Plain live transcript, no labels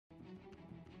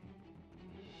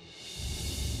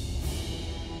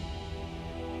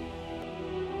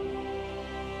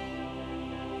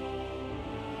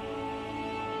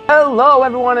Hello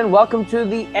everyone and welcome to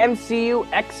the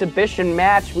MCU exhibition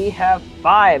match. We have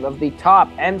 5 of the top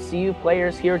MCU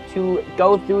players here to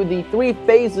go through the 3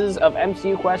 phases of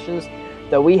MCU questions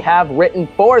that we have written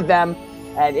for them.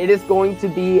 And it is going to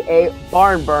be a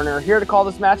barn burner. Here to call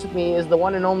this match with me is the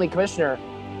one and only Commissioner,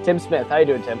 Tim Smith. How you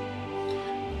doing, Tim?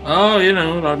 Oh,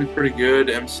 that'll be pretty good.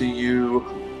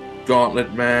 MCU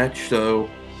gauntlet match, so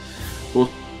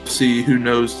we'll see who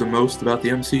knows the most about the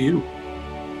MCU.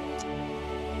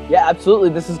 Yeah, absolutely.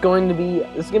 This is going to be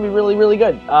really, really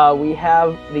good. We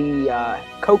have the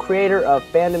co-creator of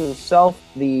Fandom himself,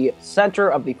 the center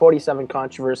of the 47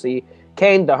 controversy,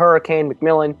 Cain the Hurricane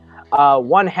McMillian,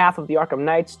 one half of the Arkham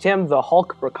Knights, Tim the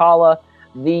Hulk Bracala,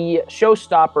 the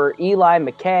showstopper Eli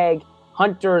McCagg,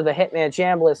 Hunter the Hitman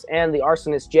Chambliss, and the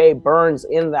arsonist Jay Burns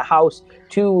in the house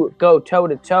to go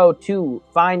toe-to-toe to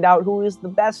find out who is the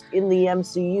best in the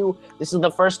MCU. This is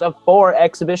the first of 4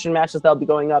 exhibition matches that'll be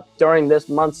going up during this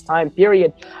month's time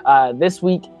period. This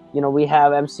week, we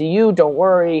have MCU, don't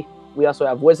worry. We also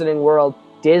have Wizarding World,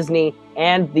 Disney,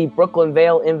 and the Brooklyn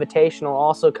Vail Invitational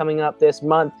also coming up this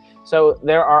month. So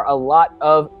there are a lot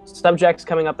of subjects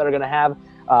coming up that are going to have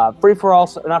free-for-all,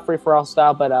 not free-for-all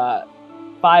style, but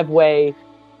 5-way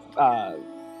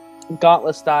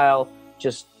gauntlet style,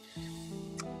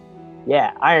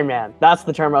 Iron Man. That's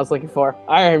the term I was looking for.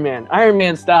 Iron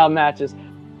Man style matches.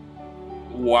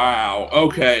 Wow.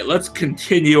 Okay, let's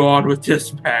continue on with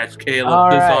this match, Caleb.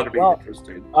 Ought to be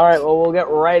interesting. All right, well, we'll get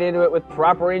right into it with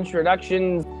proper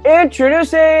introductions.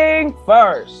 Introducing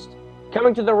first,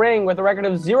 coming to the ring with a record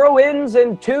of 0 wins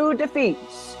and 2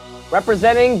 defeats,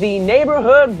 representing the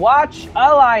Neighborhood Watch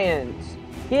Alliance.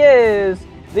 He is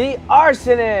the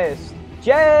arsonist,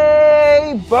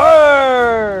 Jay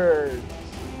Burns.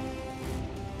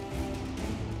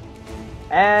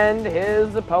 And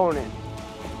his opponent,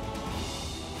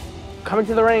 coming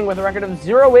to the ring with a record of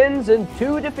 0 wins and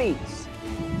 2 defeats,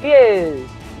 he is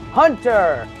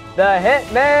Hunter the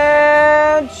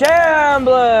Hitman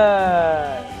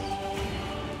Chambliss.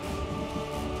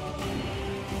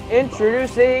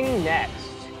 Introducing next,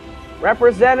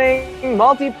 representing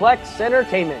Multiplex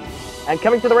Entertainment, and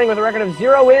coming to the ring with a record of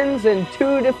 0 wins and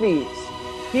 2 defeats,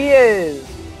 he is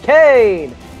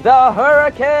Cain the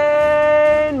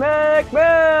Hurricane McMillian.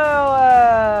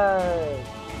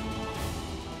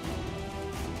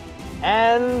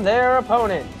 And their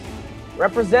opponent,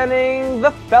 representing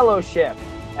the Fellowship,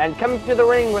 and coming to the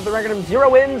ring with a record of 0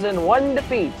 wins and 1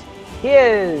 defeat, he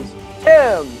is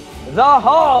Tim the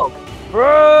Hulk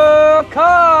Bracala.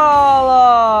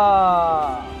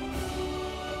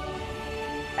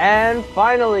 And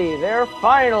finally, their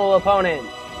final opponent,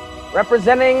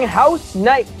 representing House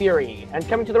Night Fury, and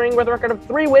coming to the ring with a record of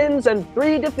 3 wins and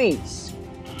 3 defeats,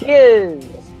 is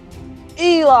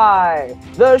Eli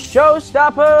the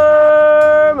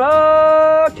Showstopper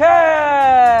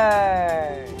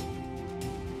McCain.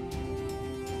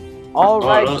 All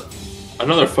right.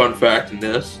 Another fun fact in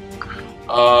this: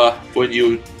 when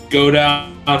you go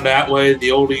down that way,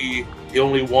 the only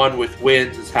one with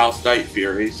wins is House Night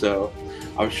Fury. So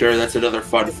I'm sure that's another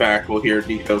fun fact we'll hear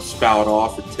Nico spout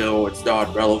off until it's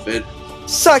not relevant.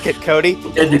 Suck it, Cody.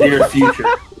 In the near future.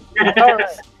 All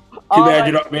right. Too bad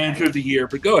you're not manager of the year,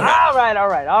 but go ahead.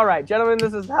 All right. Gentlemen,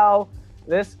 this is how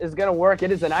this is going to work.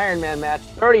 It is an Iron Man match.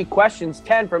 30 questions,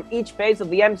 10 from each phase of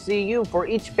the MCU. For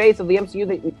each phase of the MCU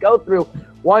that you go through,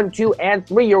 1, 2, and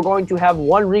 3, you're going to have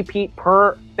 1 repeat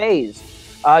per phase.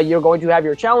 You're going to have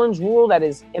your challenge rule that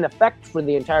is in effect for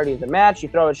the entirety of the match. You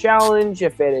throw a challenge.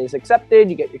 If it is accepted,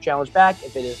 you get your challenge back.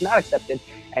 If it is not accepted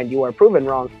and you are proven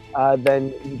wrong,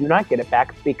 then you do not get it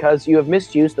back because you have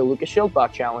misused the Lucas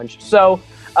Shieldbach challenge. So,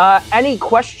 any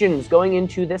questions going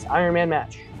into this Iron Man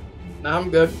match? No,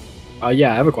 I'm good.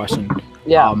 Yeah, I have a question.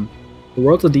 Yeah. The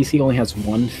Worlds of DC only has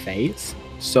 1 phase,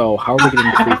 so how are we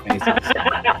getting 3 phases?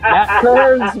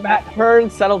 Matt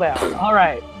Hearns, settle down. All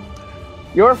right.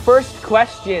 Your first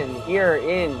question here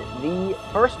in the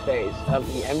first phase of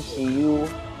the MCU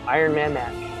Iron Man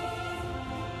match.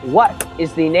 What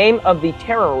is the name of the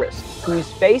terrorist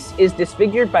whose face is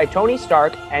disfigured by Tony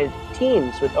Stark and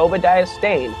teams with Obadiah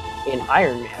Stane in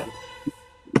Iron Man?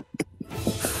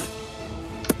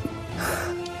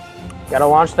 Gotta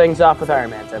launch things off with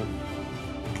Iron Man, Tim.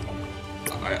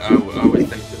 I would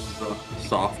think this is a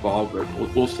softball, but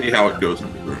we'll see how it goes in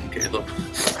the room, Caleb.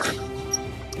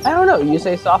 I don't know. You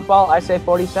say softball, I say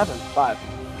 47. 5,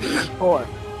 4,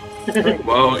 3.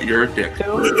 Well, you're a dick.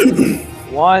 2,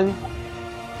 1.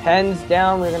 Pens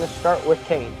down. We're going to start with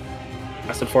Cain.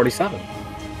 I said 47.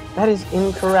 That is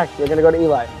incorrect. We're going to go to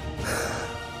Eli.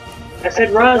 I said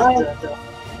Raz.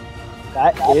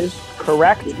 That is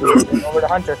correct. Over to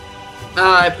Hunter.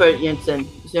 I put Jensen.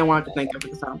 That's the only one I could think of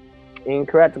at the time.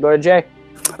 Incorrect. We'll go to Jay.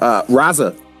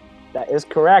 Raza. That is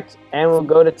correct. And we'll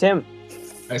go to Tim.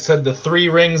 I said the Three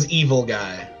Rings evil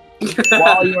guy.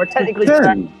 While you are technically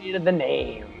correct, you needed the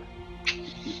name.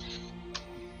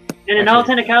 And in all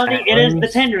technicality, it is the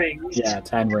 10 rings. Yeah,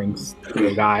 10 rings.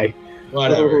 Little guy.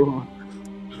 Whatever.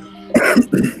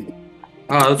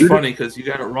 That's funny because you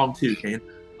got it wrong too, Cain.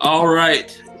 All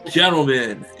right,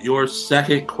 gentlemen, your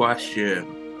second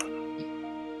question.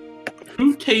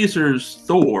 Who tasers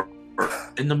Thor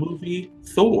in the movie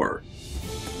Thor?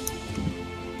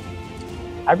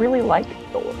 I really like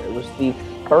Thor. It was the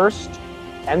first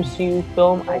MCU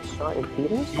film I saw in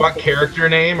theaters. You want character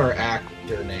name or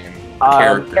actor name?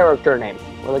 Character name.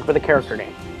 We're looking for the character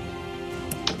name.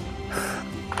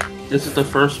 This is the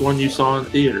first one you saw in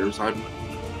theaters. I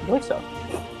believe so.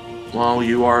 Well,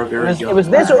 you are very young. It was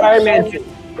this or Iron Man 2.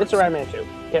 This or Iron Man 2.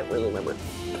 Can't really remember.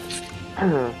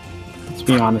 Let's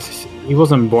be honest, he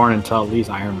wasn't born until at least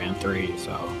Iron Man 3,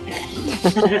 so.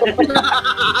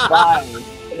 5,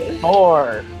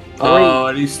 4, 3. Oh,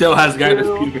 and he still has got his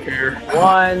pubic hair.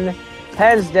 1.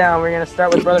 Pens down. We're going to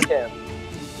start with Brother Tim.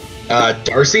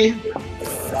 Darcy?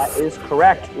 That is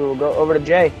correct. We will go over to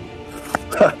Jay.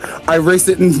 I erased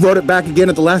it and wrote it back again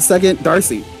at the last second.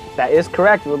 Darcy. That is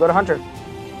correct. We'll go to Hunter.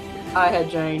 I had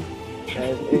Jane. That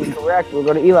is incorrect. We'll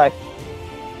go to Eli.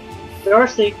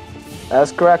 Darcy.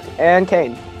 That's correct. And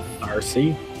Cain.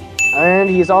 Darcy. And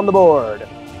he's on the board.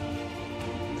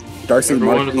 Darcy.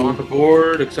 Everyone is on the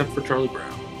board except for Charlie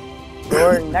Brown.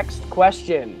 Your next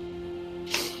question.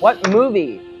 What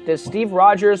movie does Steve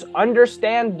Rogers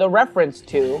understand the reference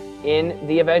to in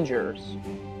The Avengers?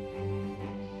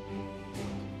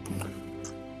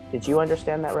 Did you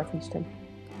understand that reference, Tim?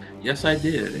 Yes, I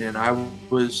did, and I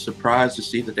was surprised to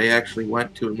see that they actually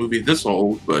went to a movie this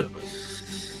old, but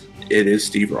it is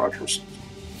Steve Rogers.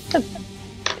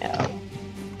 Yeah.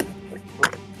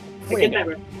 I get that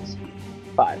reference.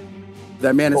 5,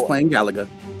 That man is 4, playing Galaga.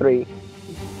 3,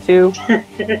 2,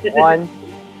 1.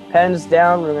 Pens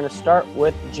down. We're going to start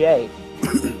with Jay.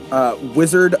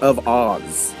 Wizard of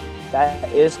Oz.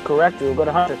 That is correct. We'll go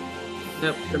to Hunter.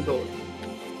 Yep, control.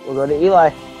 We'll go to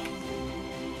Eli.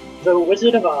 The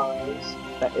Wizard of Oz.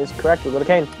 That is correct. We'll go to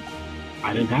Cain.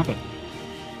 I didn't have it.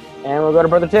 And we'll go to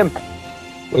Brother Tim.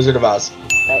 Wizard of Oz.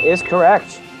 That is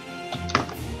correct.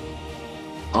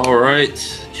 All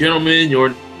right, gentlemen,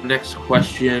 your next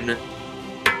question.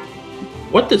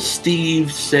 What does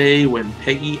Steve say when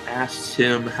Peggy asks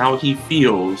him how he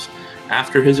feels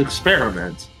after his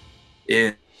experiment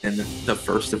in the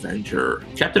first Avenger?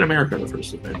 Captain America, the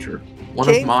first Avenger. One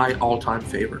of my all-time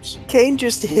favorites. Cain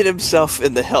just hit himself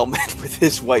in the helmet with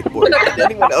his whiteboard. Did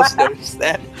anyone else notice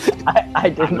that? I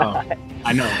did not.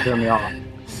 I know, hear me off.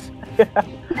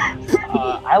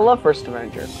 I love First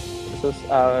Avenger.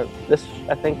 This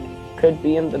I think could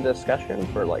be in the discussion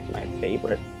for like my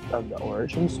favorite of the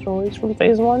origin stories from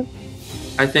Phase 1.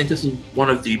 I think this is one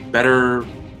of the better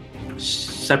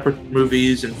separate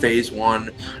movies in Phase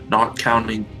 1, not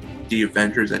counting the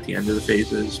Avengers at the end of the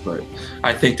phases, but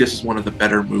I think this is one of the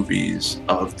better movies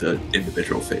of the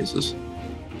individual phases.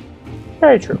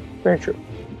 Very true. Very true.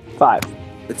 5.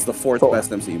 It's the 4th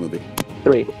best MCU movie.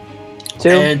 3, 2.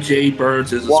 And Jay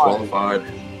Burns is disqualified.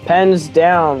 Pens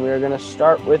down. We're going to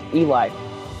start with Eli.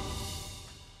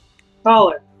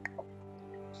 Taller.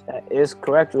 That is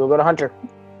correct. We'll go to Hunter.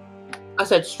 I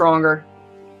said stronger.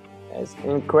 That is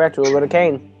incorrect. We'll go to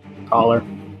Cain. Taller.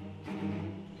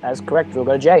 That's correct. We'll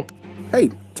go to Jay.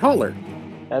 Hey, taller.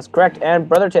 That's correct. And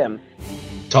Brother Tim.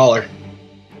 Taller.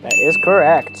 That is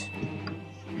correct.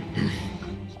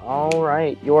 All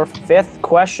right. Your 5th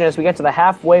question as we get to the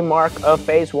halfway mark of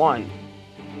Phase 1.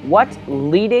 What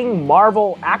leading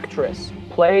Marvel actress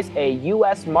plays a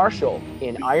U.S. Marshal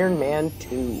in Iron Man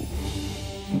 2?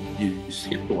 You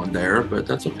skipped one there, but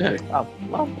that's okay. Oh,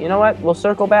 well, you know what? We'll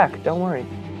circle back. Don't worry.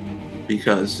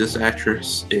 Because this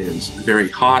actress is very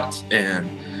hot, and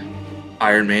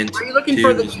Iron Man 2. Are you looking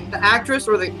for the actress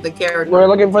or the character? We're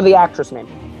looking for the actress name.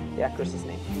 The actress's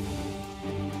name.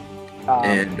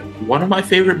 And one of my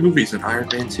favorite movies in Iron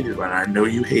Man 2, and I know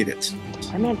you hate it.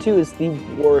 Iron Man 2 is the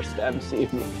worst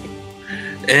MCU movie.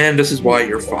 And this is why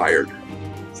you're fired.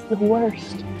 It's the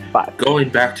worst. 5. Going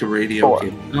back to radio, 4.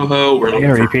 KOHO, we're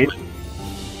looking for repeat.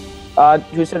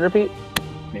 Who said repeat?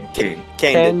 Cain.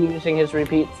 Cain using his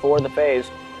repeat for the phase.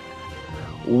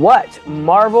 What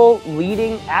Marvel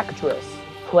leading actress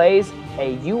plays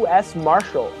a U.S.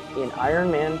 Marshal in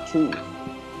Iron Man 2?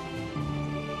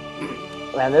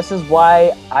 And this is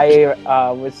why I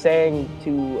was saying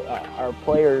to our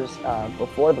players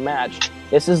before the match,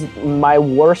 this is my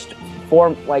worst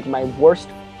formatted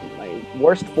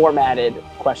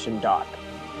question doc.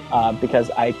 because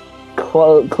I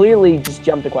clearly just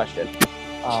jumped a question.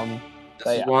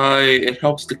 That's why it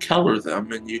helps to color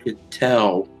them, and you can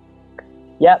tell.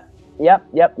 Yep.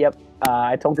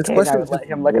 I told This Cain I question would is let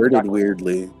him look at the worded document.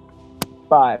 weirdly.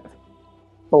 5,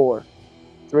 4,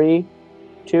 3,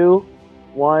 2,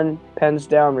 1. Pens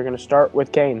down. We're going to start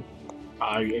with Cain.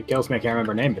 It kills me I can't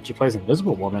remember her name, but she plays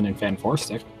Invisible Woman in Fan 4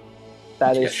 Stick.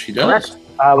 That is Yes, she correct. does.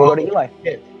 We'll go to Eli.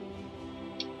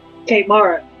 Kate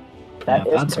Mara. That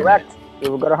Yeah, is that's correct. We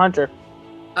will go to Hunter.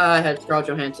 I had Scarlett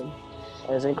Johansson.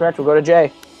 That is incorrect. We'll go to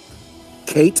Jay.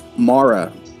 Kate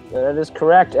Mara. That is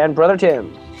correct. And Brother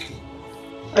Tim.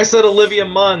 I said Olivia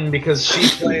Munn because she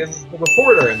plays the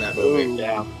reporter in that movie.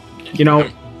 Yeah. You know,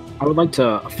 I would like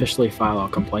to officially file a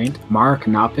complaint. Mara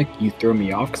Kanopik, you threw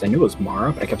me off because I knew it was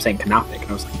Mara, but I kept saying Kanopik, and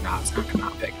I was like, nah, it's not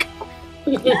Kanopik.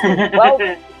 Well,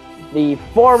 the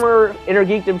former Inner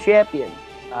Geekdom champion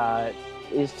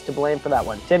is to blame for that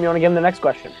one. Tim, you want to give him the next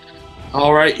question?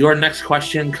 All right, your next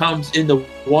question comes in the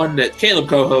one that Kaleb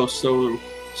Koho so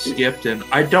skipped, and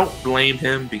I don't blame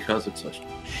him because it's a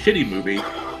shitty movie.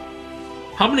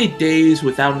 How many days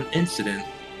without an incident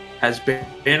has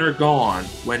Banner gone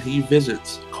when he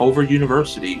visits Culver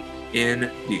University in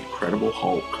The Incredible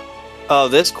Hulk? Oh,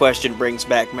 this question brings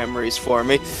back memories for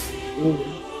me.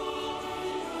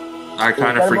 I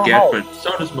kind of Incredible forget, Hulk. but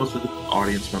so does most of the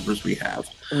audience members we have.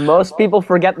 Most people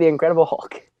forget the Incredible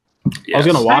Hulk. Yes. I was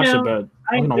gonna watch I it, know. but I I was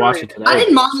gonna enjoy watch it. it today. I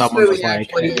didn't mind this Someone was movie, like,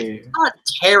 actually. hey, It's not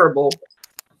terrible.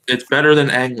 It's better than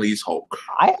Ang Lee's Hulk.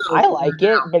 I like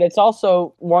it, but it's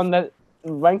also one that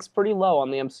ranks pretty low on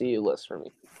the MCU list for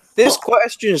me. This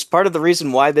question is part of the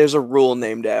reason why there's a rule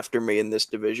named after me in this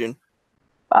division.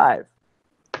 5,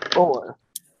 4,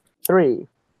 3,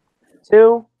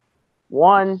 2,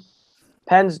 1.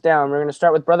 Pens down. We're going to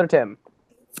start with Brother Tim.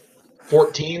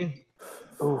 14.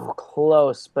 Ooh,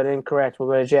 close, but incorrect. We'll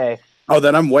go to Jay. Oh,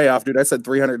 then I'm way off, dude. I said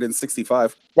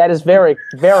 365. That is very,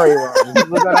 very wrong.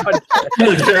 We'll go to Hunter.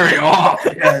 That's very off.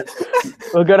 Yes.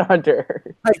 We'll go to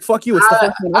Hunter. Hey, fuck you. It's the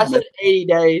first one I I've said 80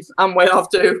 days. I'm way off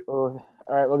too. Ooh.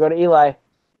 All right, we'll go to Eli.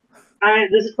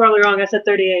 This is probably wrong. I said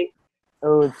 38.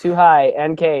 Oh, too high.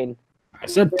 And Cain. I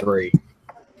said 3.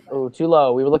 Oh, too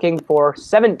low. We were looking for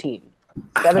 17.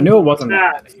 I knew it wasn't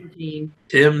that. 17.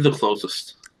 Tim, the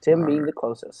closest. Tim being the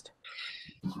closest.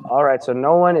 All right, so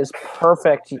no one is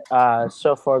perfect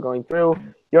so far going through.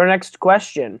 Your next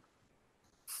question.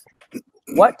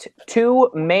 What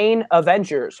 2 main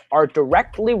Avengers are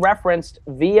directly referenced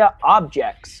via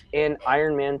objects in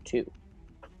Iron Man 2?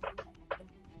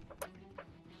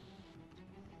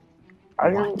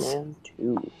 Iron Man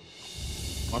 2.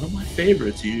 One of my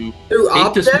favorites. You Through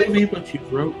hate this object? movie, but you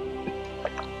wrote.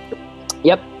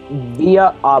 Yep,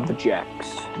 via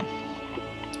objects.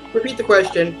 Repeat the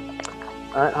question.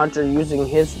 All right, Hunter, using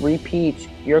his repeat,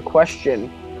 your question.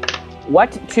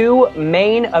 What 2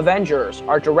 main Avengers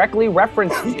are directly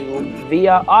referenced to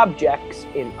via objects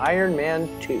in Iron Man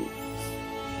 2?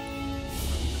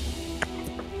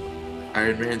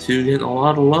 Iron Man 2 getting a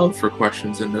lot of love for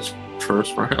questions in this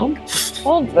first round.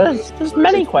 Well, there's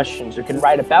many questions you can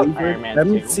write about Iron Man 2.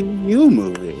 MCU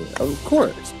movie, of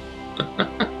course.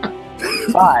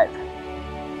 5,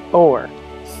 4,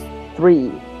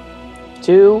 3,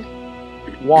 2,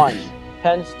 1.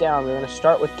 Pens down. We're going to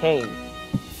start with Cain.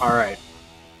 All right.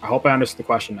 I hope I understood the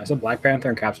question. I said Black Panther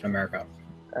and Captain America.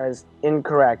 That is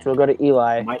incorrect. We'll go to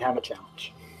Eli. I might have a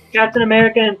challenge. Captain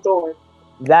America and Thor.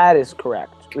 That is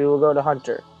correct. We will go to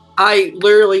Hunter. I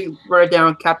literally wrote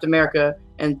down Captain America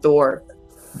and Thor.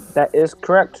 That is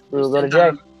correct. We will go to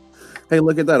Jay. Hey,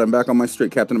 look at that. I'm back on my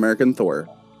street. Captain America and Thor.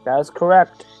 That is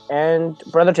correct. And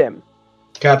Brother Tim.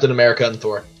 Captain America and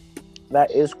Thor.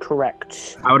 That is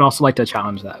correct. I would also like to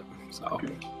challenge that. So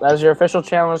That is your official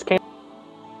challenge, Cain.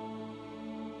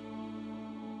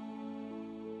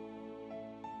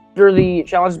 After the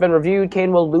challenge has been reviewed,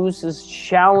 Cain will lose his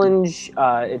challenge.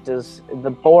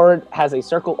 The board has a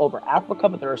circle over Africa,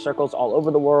 but there are circles all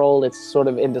over the world. It's sort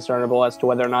of indiscernible as to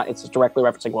whether or not it's directly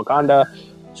referencing Wakanda.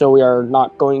 So we are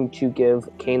not going to give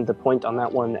Cain the point on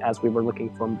that one, as we were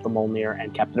looking for the Mjolnir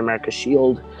and Captain America's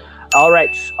shield. All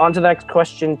right, on to the next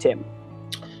question, Tim.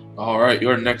 All right,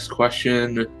 your next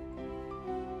question.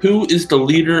 Who is the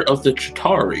leader of the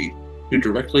Chitauri who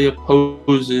directly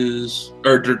opposes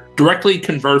or directly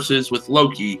converses with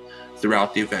Loki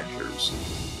throughout the Avengers?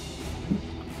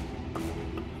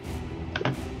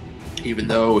 Even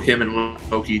though him and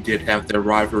Loki did have their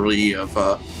rivalry of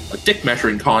a dick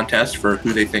measuring contest for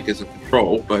who they think is in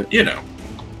control, but you know.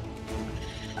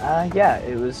 Yeah,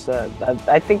 it was.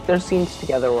 I think their scenes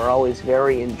together were always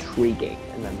very intriguing,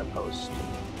 and then the post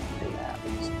thing that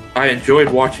happens. I enjoyed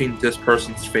watching this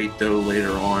person's fate though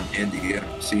later on in the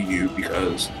MCU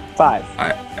because 5,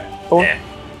 I 4,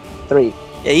 3,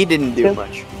 Yeah, he didn't do Yep.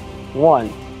 much.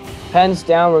 1. Pens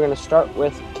down. We're going to start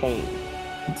with Cain.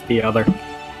 It's the other.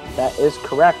 That is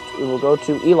correct. We will go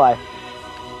to Eli.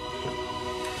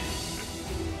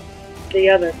 The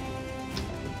other.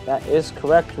 That is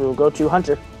correct. We will go to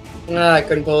Hunter. I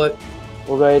couldn't pull it.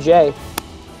 We'll go to Jay.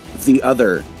 The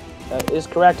other. That is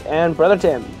correct. And Brother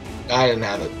Tim. I didn't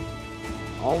have it.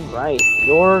 All right.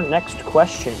 Your next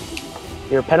question.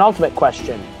 Your penultimate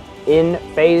question. In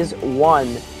Phase 1,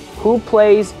 who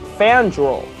plays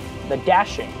Fandral, the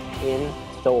Dashing, in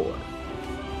Thor?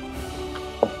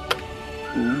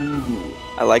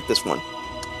 I like this one.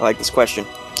 I like this question.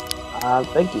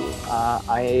 Thank you.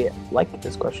 I like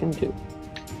this question too,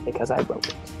 because I wrote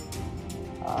it.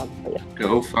 But yeah.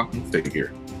 go fucking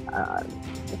figure.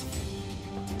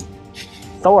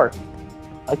 Thor.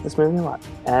 I like this movie a lot.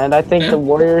 And I think the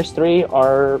Warriors 3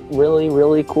 are really,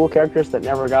 really cool characters that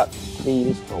never got to be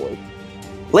used fully.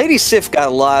 Lady Sif got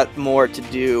a lot more to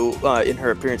do in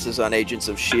her appearances on Agents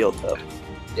of S.H.I.E.L.D.,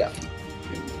 though.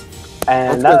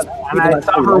 And That's I because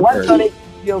saw people her like once her. on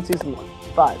Field Season 1.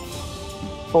 5,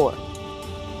 4,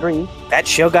 3, That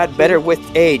show got better with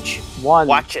age. 1.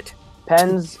 Watch it.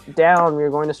 Pens down. We're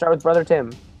going to start with Brother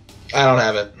Tim. I don't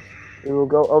have it. We will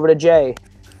go over to Jay.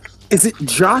 Is it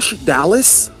Josh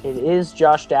Dallas? It is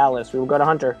Josh Dallas. We will go to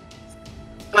Hunter.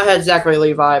 I had Zachary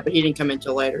Levi, but he didn't come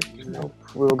until later. Nope.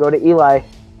 We will go to Eli.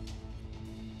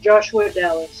 Joshua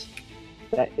Dallas.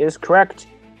 That is correct.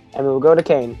 And we will go to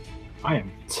Cain. I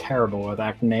am terrible with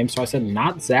actor names, so I said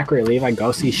not Zachary Levi.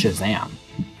 Go see Shazam.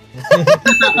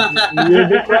 You'd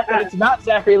be correct that it's not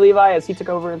Zachary Levi, as he took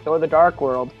over in Thor: The Dark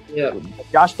World. Yeah.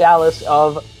 Josh Dallas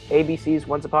of ABC's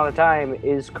Once Upon a Time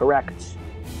is correct.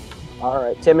 All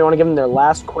right, Tim, you want to give them their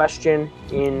last question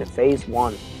in Phase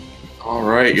 1? All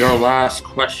right, your last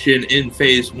question in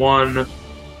Phase 1.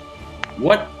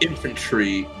 What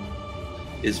infantry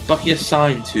is Bucky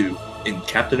assigned to in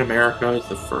Captain America: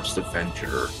 The First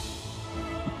Avenger?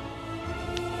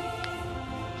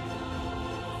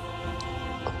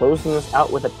 Closing this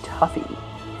out with a toughie.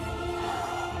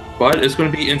 But it's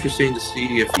going to be interesting to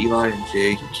see if Eli and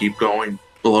Jay can keep going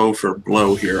blow for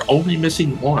blow here. Only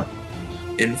missing one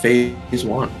in Phase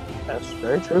 1. That's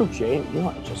very true, Jay. You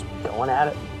are just going at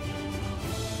it.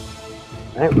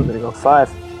 All right, we're going to go 5,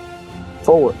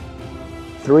 4,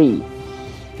 3,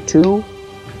 2,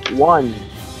 1.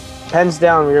 Pens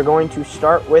down. We are going to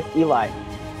start with Eli.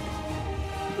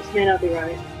 This may not be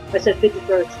right. I said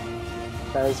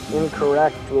 51st. That is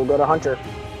incorrect. We'll go to Hunter.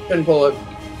 Couldn't pull it.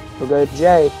 We'll go to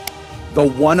Jay. The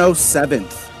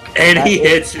 107th. And he That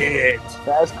hits it!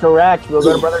 That is correct. We'll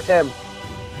go to Brother Tim.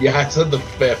 Yeah, I said the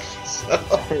 5th. So.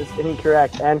 That is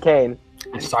incorrect. And Cain.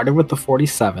 I started with the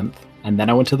 47th, and then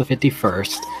I went to the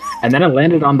 51st, and then I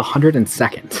landed on the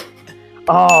 102nd.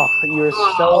 Oh, you're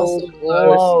Oh, so so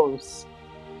close. close.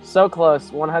 So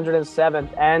close.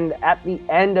 107th. And at the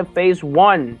end of Phase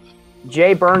 1,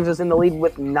 Jay Burns is in the lead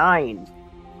with 9.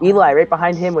 Eli right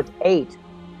behind him with 8.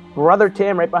 Brother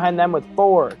Tim right behind them with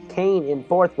 4. Cain in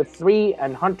 4th with 3.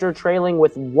 And Hunter trailing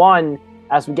with 1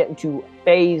 as we get into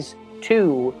Phase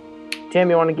 2. Tim,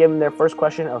 you want to give them their first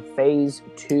question of Phase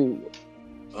 2?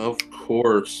 Of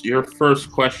course. Your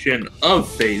first question of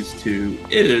Phase 2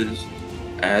 is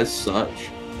as such.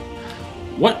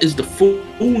 What is the full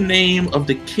name of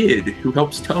the kid who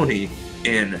helps Tony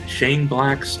in Shane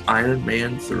Black's Iron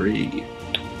Man 3?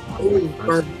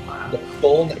 The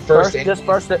full first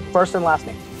name. First and last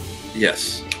name.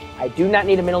 Yes. I do not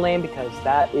need a middle name because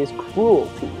that is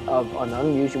cruelty of an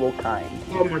unusual kind.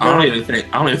 Oh my I god.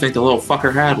 don't even think the little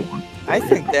fucker had one. I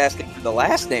think asking for the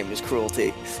last name is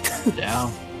cruelty. Yeah.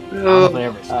 I don't know No, if they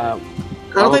ever said I Um,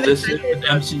 don't Well, think this they is an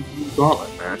MCU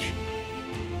gauntlet match.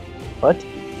 but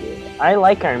I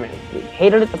like Iron Man 3.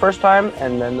 Hated it the first time,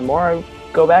 and then the more I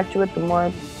go back to it, the more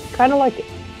I kind of like it.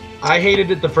 I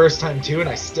hated it the first time too, and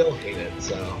I still hate it.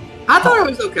 So I thought it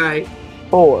was okay.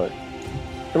 4,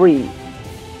 3,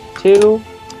 2,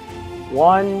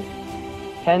 1.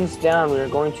 Pens down. We are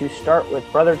going to start with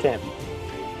Brother Tim.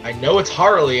 I know it's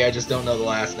Harley. I just don't know the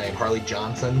last name. Harley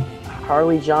Johnson.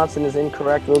 Harley Johnson is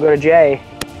incorrect. We'll go to Jay.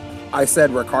 I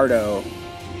said Ricardo.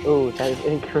 Ooh, that is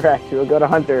incorrect. We'll go to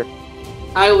Hunter.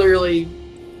 I literally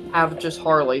have just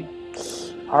Harley.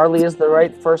 Harley is the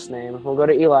right first name. We'll go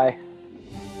to Eli.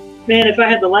 Man, if I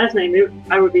had the last name,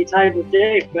 I would be tied with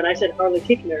Dave, but I said Harley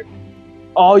Kickner.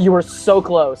 Oh, you were so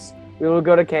close. We will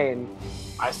go to Cain.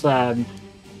 I said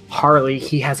Harley,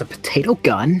 he has a potato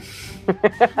gun.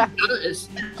 It's-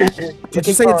 Did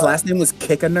you say his last name was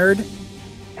Kick a Nerd?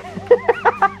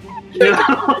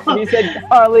 He said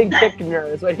Harley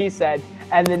Kickner is what he said,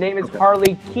 and the name is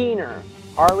Harley Keener.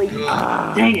 Harley.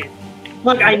 Dang it.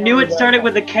 Look, I knew it started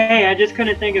with a K. I just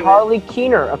couldn't think of it. Harley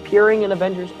Keener appearing in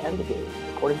Avengers Endgame,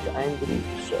 according to IMDb.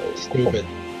 So Stupid.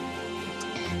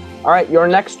 All right, your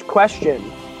next question.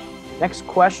 Next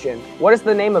question. What is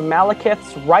the name of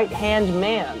Malekith's right-hand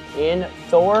man in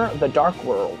Thor: The Dark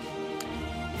World?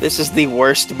 This is the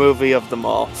worst movie of them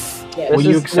all. Yeah, Will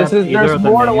you accept either there's of the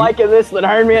more to names? like in this than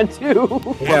Iron Man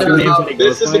 2.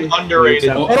 This is an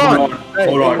underrated. Hold on.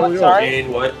 What, sorry?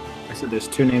 Kane, what? I said there's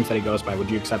 2 names that he goes by. Would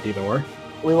you accept either or?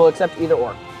 We will accept either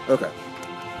or. Okay.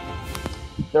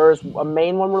 There is a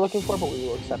main one we're looking for, but we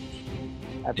will accept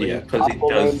every Yeah, because he possible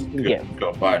does name you can give.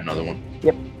 go buy another one.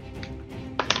 Yep.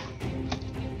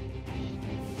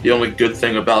 The only good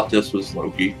thing about this was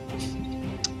Loki.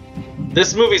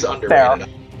 This movie's underrated.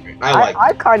 I like.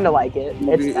 I kind of like it.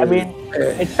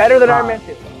 It's better than Iron Man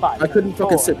 2. 5. I couldn't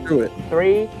fucking sit through it.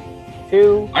 3,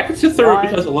 2, I can sit through it 1.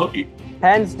 because of Loki.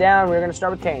 Pens down. We're going to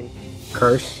start with Cain.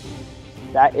 Curse.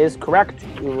 That is correct.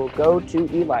 We will go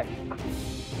to Eli.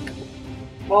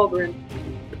 Waldron.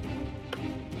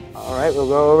 All right, we'll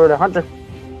go over to Hunter.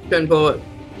 Couldn't pull it.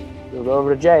 We'll go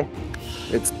over to Jay.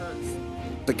 It's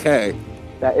the K.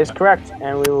 That is correct.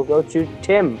 And we will go to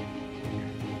Tim.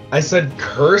 I said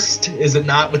cursed. Is it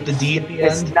not with the D at the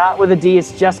It's end? not with a D,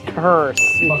 it's just curse.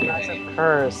 Okay. It's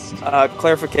cursed.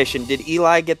 Clarification: did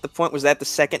Eli get the point? Was that the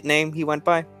second name he went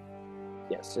by?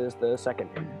 Yes, is the second.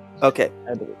 Okay.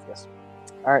 I believe, yes.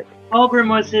 All right, Waldron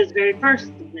was his very first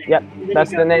name. Yep, And then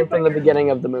that's he the got name hit by from the Curse. beginning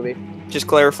of the movie. Just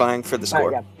clarifying for the All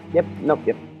score. right, yeah. Yep, nope,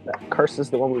 yep. Curse is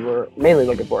the one we were mainly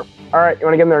looking for. All right, you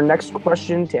want to give them their next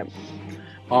question, Tim?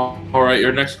 All right,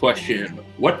 your next question.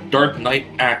 What Dark Knight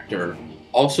actor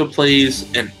also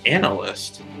plays an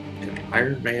analyst in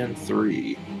Iron Man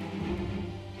 3?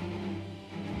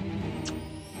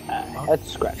 Head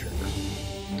scratcher.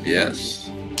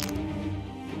 Yes.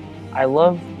 I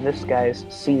love this guy's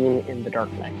scene in The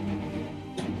Dark Knight.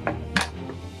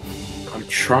 I'm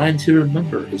trying to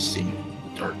remember his scene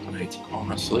in The Dark Knight,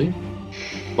 honestly.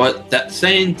 But that's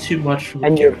saying too much from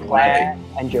And your the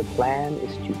plan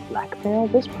is to blackmail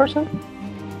this person?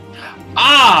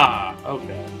 Ah!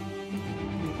 Okay.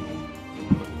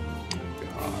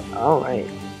 All right.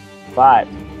 5,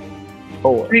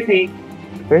 4, Repeat.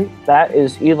 3. That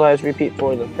is Eli's repeat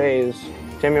for the phase.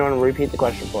 Tim, you want to repeat the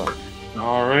question for him?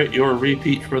 All right, your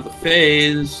repeat for the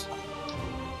phase.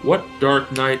 What Dark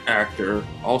Knight actor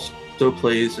also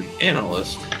plays an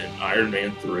analyst in Iron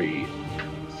Man 3?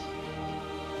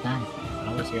 Dang.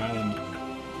 I was the guy in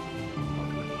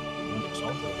Winter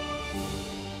Soldier.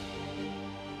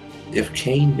 If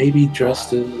Cain may be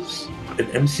dressed as an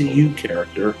MCU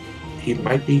character, he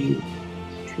might be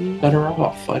better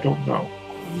off. I don't know.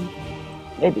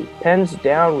 Maybe. Pens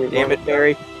down. Damn it,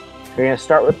 Barry. We're going to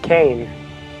start with Cain.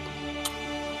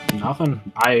 Nothing.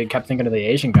 I kept thinking of the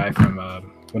Asian guy from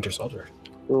Winter Soldier.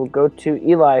 We'll go to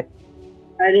Eli.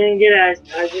 I didn't get it.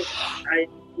 I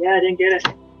didn't get it.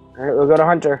 All right, we'll go to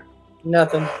Hunter.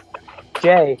 Nothing.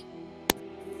 Jay.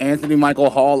 Anthony Michael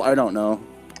Hall. I don't know.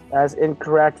 That's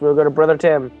incorrect. We'll go to Brother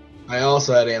Tim. I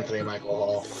also had Anthony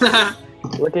Michael Hall.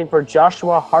 Looking for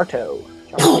Joshua Harto.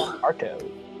 Joshua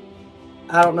Harto.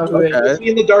 I don't know who it is. Is he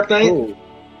in the Dark Knight? Ooh.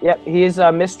 Yep, he's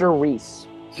Mr. Reese.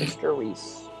 Mr.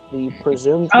 Reese. The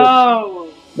presumed...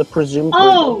 Oh! The presumed...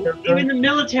 Oh! character. Even the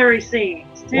military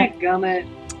scenes. Dadgummit.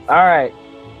 All right.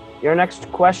 Your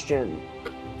next question.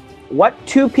 What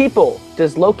 2 people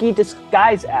does Loki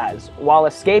disguise as while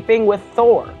escaping with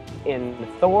Thor in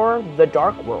Thor: The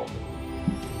Dark World?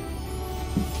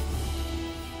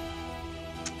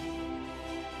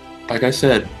 Like I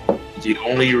said, the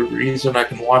only reason I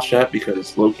can watch that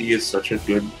because Loki is such a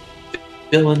good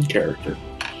villain character.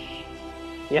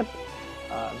 Yep.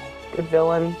 Good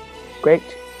villain. Great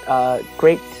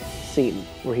scene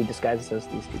where he disguises as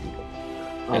these 2 people.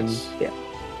 Yes. Yeah.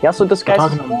 He also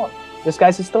disguises talking Thor.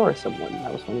 Disguises Thor as someone.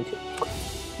 That was funny too.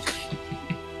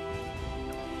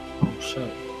 Oh,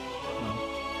 shit.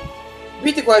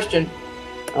 Repeat the question.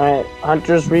 Alright,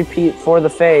 Hunter's repeat for the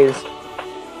phase.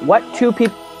 What two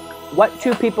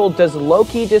people does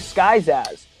Loki disguise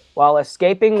as while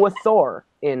escaping with Thor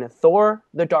in Thor: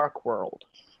 The Dark World?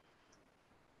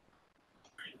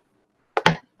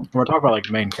 We're talking about, like,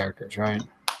 main characters, right?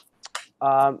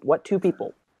 What 2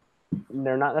 people?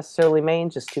 They're not necessarily main,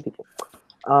 just 2 people.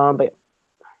 But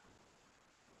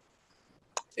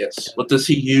Yes. What does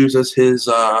he use as his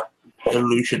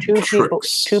illusion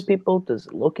tricks? 2 people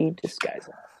does Loki disguise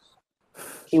as?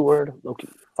 Keyword Loki.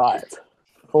 5,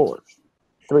 4,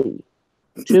 3,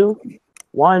 2,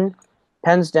 1.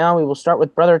 Pens down. We will start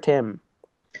with Brother Tim.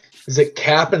 Is it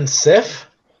Cap and Sif?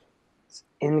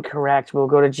 Incorrect. We'll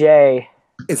go to Jay.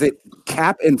 Is it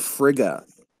Cap and Frigga?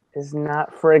 Is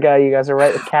not Frigga. You guys are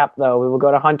right with Cap, though. We will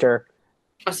go to Hunter.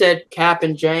 I said Cap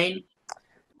and Jane.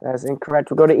 That is incorrect.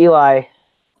 We'll go to Eli.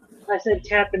 I said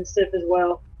Cap and Sif as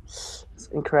well. It's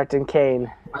incorrect. And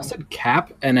Cain. I said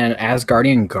Cap and an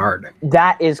Asgardian guard.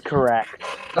 That is correct.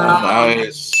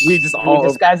 Nice. We just He all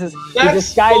disguises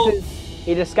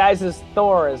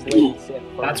Thor as Lady Sif.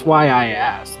 That's why I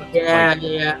asked. That's Yeah, like-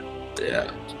 yeah.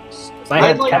 Yeah. 'cause I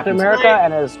had like Captain America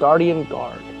and Asgardian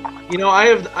guard. You know, I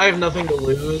have nothing to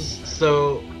lose,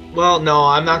 so no,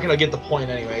 I'm not gonna get the point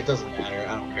anyway. It doesn't matter.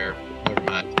 I don't care. Never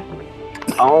mind.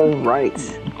 All right.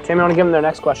 Tim, you want to give him their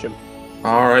next question?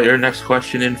 All right, your next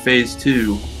question in phase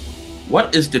 2.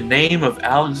 What is the name of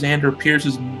Alexander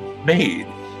Pierce's maid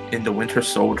in The Winter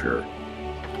Soldier?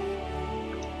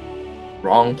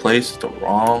 Wrong place at the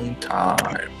wrong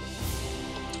time.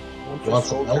 Winter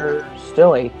Soldier,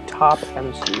 still a top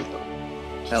MCU.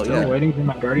 Hell Still yeah. waiting for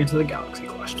my Guardians of the Galaxy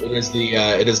question.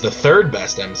 It is the third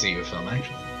best MCU film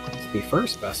actually. It's the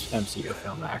first best MCU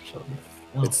film, actually.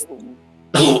 It's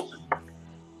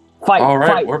Fight, All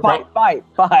right,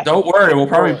 fight. Don't worry, we'll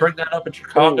probably bring that up in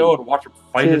Chicago and watch them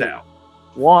fight it out.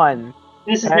 1.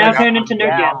 This is now turned into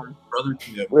Nerdgasm. Down. Brother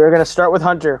Jim. We're going to start with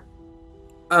Hunter.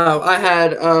 I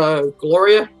had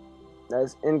Gloria. That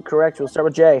is incorrect. We'll start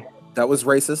with Jay. that was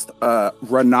racist.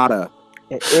 Renata.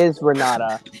 It is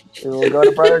Renata. We will go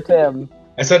to Brother Tim.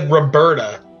 I said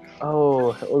Roberta.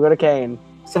 Oh, we'll go to Cain.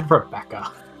 I said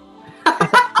Rebecca.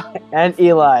 And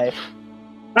Eli.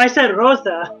 I said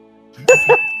Rosa.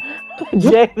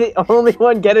 Jay, the only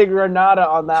one getting Renata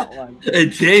on that one.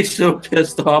 And Jay's so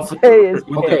pissed off with Jay is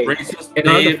the okay. racist In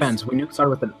our names. defense, we knew it started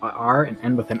with an R and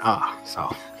end with an so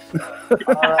All we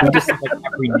right. just said like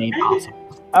every name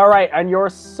possible. All right, and your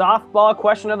softball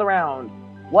question of the round.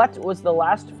 What was the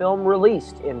last film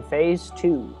released in Phase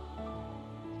 2?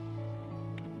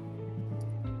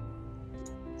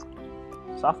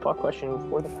 Softball question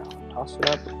for the round. Toss it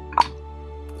up.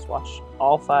 Let's watch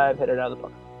all 5 hit it out of the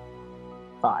park.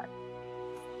 5,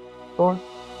 4,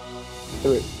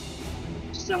 3,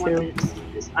 Someone Two.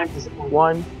 I'm disappointed.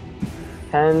 1.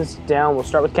 Hands down. We'll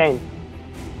start with Cain.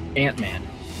 Ant-Man.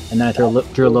 And then I drew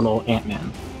a little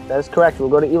Ant-Man. That is correct. We'll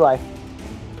go to Eli.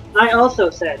 I also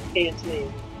said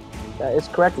Ant-Man. That is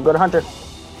correct. We'll go to Hunter.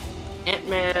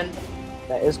 Ant-Man.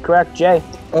 That is correct. Jay.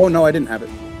 Oh no, I didn't have it.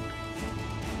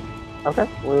 Okay.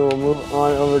 We will move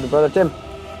on over to Brother Tim.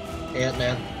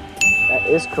 Ant-Man. That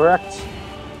is correct.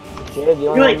 Jay, the I only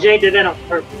feel like one. Jay did that on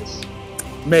purpose.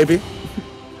 Maybe.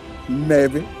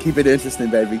 Maybe. Keep it interesting,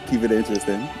 baby. Keep it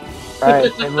interesting. All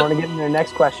right. Everyone to get in their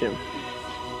next question.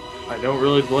 I don't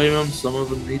really blame them. Some of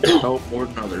them need help more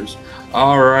than others.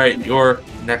 All right, your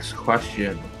next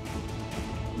question.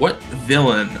 What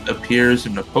villain appears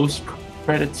in the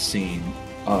post-credits scene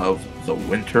of The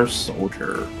Winter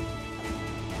Soldier?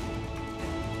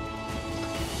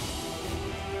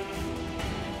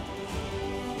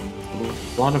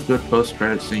 A lot of good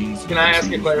post-credit scenes. Can I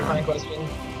ask a clarifying question?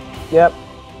 Yep.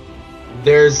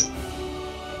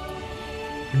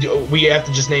 We have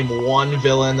to just name one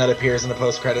villain that appears in the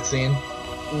post-credit scene.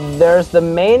 There's the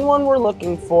main one we're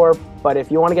looking for, but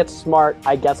if you want to get smart,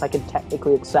 I guess I can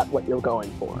technically accept what you're going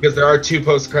for. Because there are 2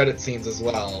 post-credit scenes as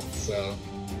well, so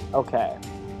Okay.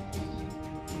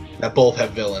 that both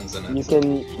have villains in it.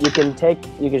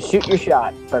 You can shoot your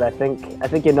shot, but I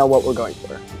think you know what we're going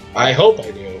for. I hope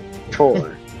I do.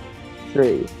 4,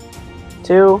 3,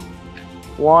 2,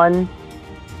 1.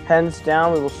 Pens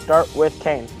down. We will start with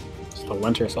Cain. It's the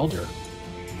Winter Soldier.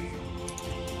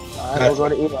 All right, we'll go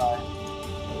to Eli.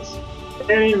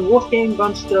 And Wolfgang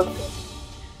von Strucker.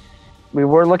 We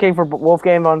were looking for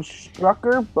Wolfgang von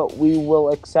Strucker, but we will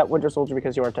accept Winter Soldier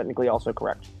because you are technically also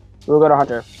correct. We'll go to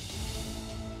Hunter.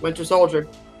 Winter Soldier.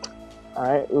 All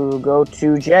right, we will go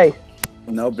to Jay.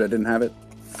 Nope, I didn't have it.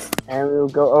 And we'll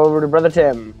go over to Brother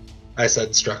Tim. I said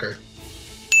Strucker.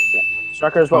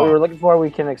 Strucker is what we Oh. were looking for.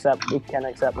 We can accept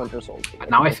Winter Soldier.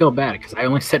 Now I feel bad because I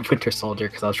only said Winter Soldier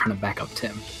because I was trying to back up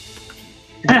Tim.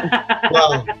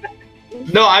 Well,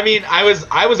 no, I mean, I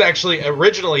was actually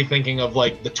originally thinking of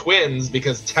like the twins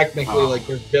because technically, like,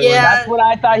 they're villains. Yeah. That's what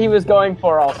I thought he was going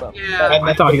for also. Yeah. And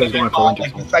I thought he was going for Winter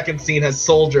like the Soldier. second scene has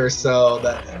Soldier, so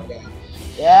that. Yeah.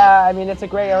 Yeah, I mean, it's a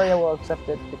gray area. We'll accept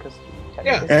it because...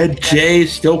 Yeah. And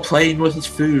Jay's still playing with his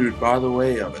food, by the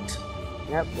way of it.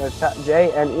 Yep, that's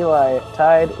Jay and Eli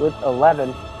tied with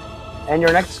 11. And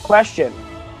your next question.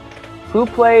 Who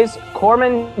plays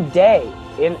Corman Day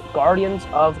in Guardians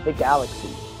of the Galaxy?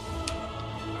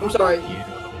 I'm sorry.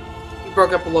 You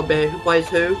broke up a little bit. Who plays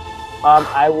who?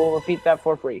 I will repeat that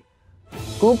for free.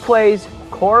 Who plays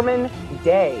Corman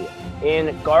Day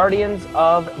in Guardians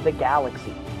of the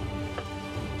Galaxy?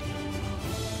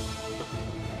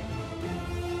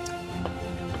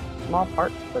 Small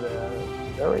part, but a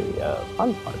very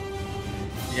fun part.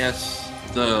 Yes,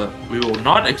 we will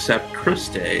not accept Chris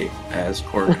Day as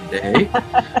Corbin Day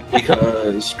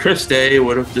because Chris Day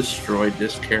would have destroyed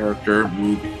this character,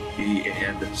 movie,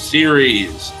 and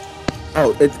series.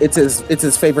 Oh, it's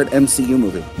his favorite MCU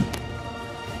movie.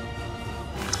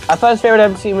 I thought his favorite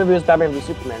MCU movie was Batman v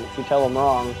Superman. If you tell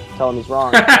him he's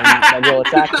wrong, then he'll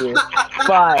attack you.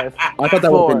 5. I thought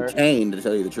that would have been Cain, to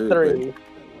tell you the truth. 3,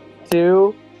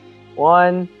 2,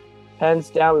 1. Pens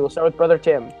down. We will start with Brother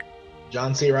Tim.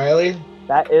 John C. Reilly.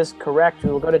 That is correct.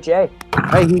 We will go to Jay.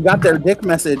 Hey, he got their dick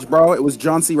message, bro. It was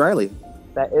John C. Reilly.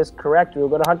 That is correct. We will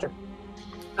go to Hunter.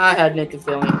 I had Nick and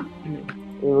Philly.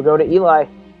 We will go to Eli.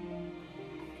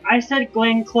 I said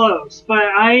Glenn Close, but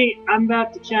I'm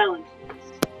about to challenge.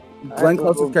 Glenn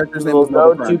Close's character's name We'll was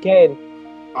go Double to Prime. Cade.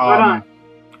 on.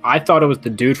 I thought it was the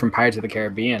dude from Pirates of the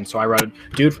Caribbean, so I wrote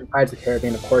dude from Pirates of the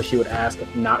Caribbean. Of course, you would ask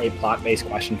not a plot-based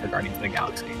question for Guardians of the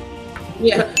Galaxy.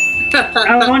 Yeah.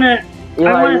 I want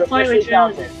Eli, to slightly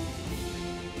challenge it.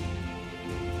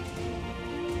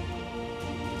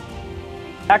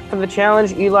 Back for the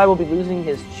challenge. Eli will be losing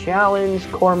his challenge.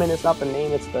 Corman is not the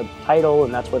name, it's the title,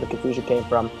 and that's where the confusion came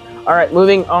from. All right,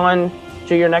 moving on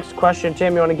to your next question.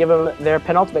 Tim, you want to give them their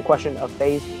penultimate question of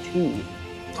Phase 2?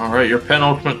 All right, your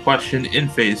penultimate question in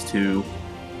Phase 2.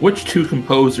 Which two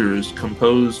composers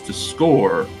composed the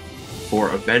score for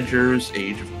Avengers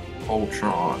Age of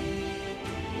Ultron?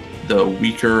 The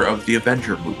weaker of the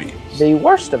Avenger movies. The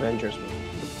worst Avengers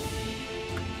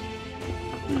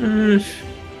movie.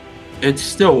 It's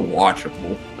still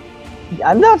watchable.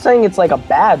 I'm not saying it's like a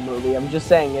bad movie. I'm just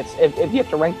saying it's if you have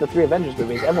to rank the 3 Avengers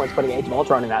movies, everyone's putting Age of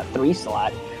Ultron in that 3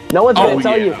 slot. No one's gonna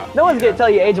tell you. No one's gonna tell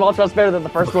you Age of Ultron's better than the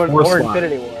first one or slot.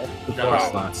 Infinity War. The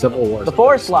 4th slot. Civil War. The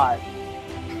 4th slot.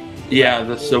 Yeah,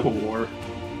 the Civil War.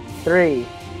 3,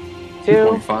 2,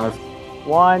 2.5.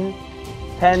 1.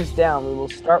 Pens down. We will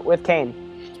start with Cain.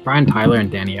 Brian Tyler and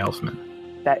Danny Elfman.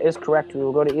 That is correct. We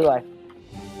will go to Eli.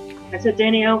 I said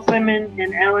Danny Elfman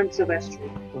and Alan Silvestri.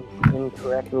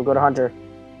 Incorrect. We will go to Hunter.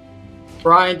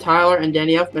 Brian Tyler and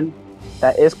Danny Elfman.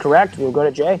 That is correct. We will go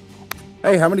to Jay.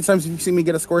 Hey, how many times have you seen me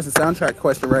get a Scores and Soundtrack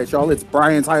question right, y'all? It's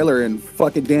Brian Tyler and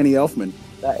fucking Danny Elfman.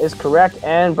 That is correct.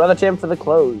 And Brother Tim for the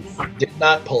close. Did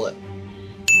not pull it.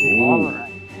 All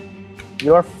right.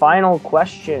 Your final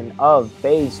question of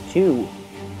Phase 2.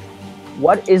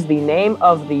 What is the name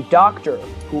of the doctor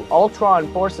who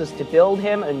Ultron forces to build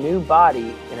him a new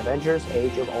body in Avengers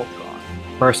Age of Ultron?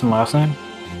 First and last name?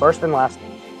 First and last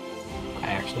name. I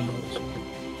actually know this.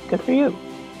 Good for you.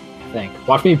 I think.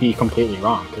 Watch me be completely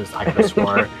wrong, because I could have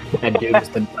swore that dude was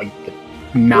the You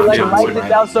Mount like Johnson. write it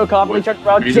down so confidently, turned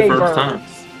around. Read the Jay first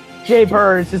Burns. Jay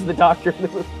Burns is the doctor.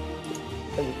 That'd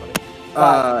be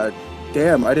funny.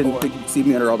 Damn, I didn't think you'd see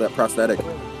me under all that prosthetic,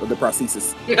 or the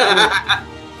prosthesis.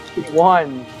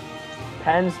 1.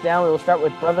 Pens down. We will start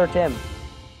with Brother Tim.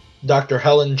 Dr.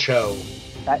 Helen Cho.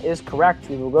 That is correct.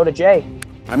 We will go to Jay.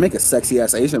 I make a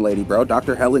sexy-ass Asian lady, bro.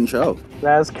 Dr. Helen Cho.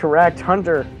 That is correct.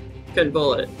 Hunter. Couldn't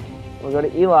pull it. We'll go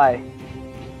to Eli.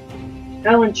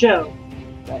 Alan Cho.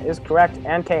 That is correct.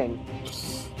 And Cain.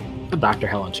 The Dr.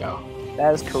 Helen Show.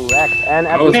 That is correct. And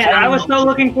at, Oh, the, Man, I was so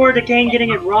looking forward to Kane getting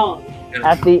it wrong.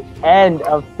 at the end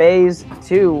of Phase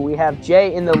 2, we have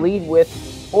Jay in the lead with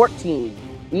 14.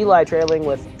 Eli trailing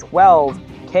with 12.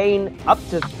 Cain up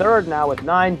to third now with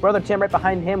 9. Brother Tim right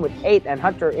behind him with 8. And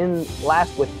Hunter in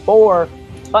last with 4.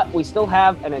 But we still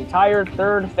have an entire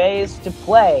third phase to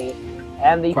play.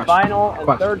 And the final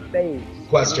and third phase.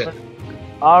 Question.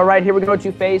 All right, here we go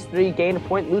to Phase 3. Gain a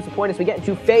point, lose a point as we get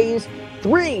into Phase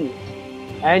 3.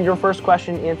 And your first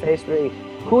question in Phase 3.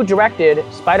 Who directed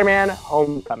Spider-Man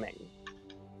Homecoming?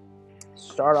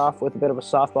 Start off with a bit of a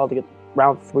softball to get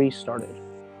round 3 started.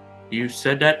 You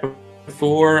said that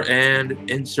before, and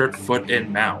insert foot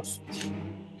in mouth.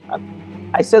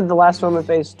 I said the last one in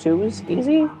Phase 2 is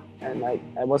easy, and I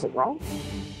wasn't wrong.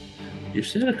 You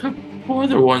said a couple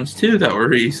other ones too that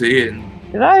were easy, and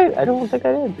Did I? I don't think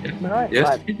I did. Yeah. All right, yes,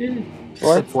 fine. you did.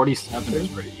 Four, 47 is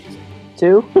pretty easy.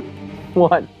 2,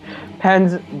 1.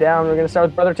 Pens down. We're going to start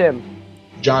with Brother Tim.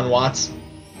 John Watts.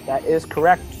 That is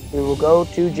correct. We will go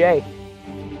to Jay.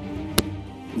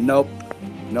 Nope.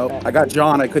 I got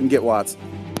John. I couldn't get Watts.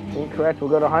 Incorrect. We'll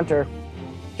go to Hunter.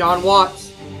 John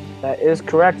Watts. That is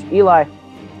correct. Eli.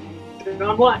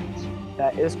 John Watts.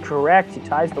 That is correct. He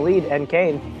ties the lead. And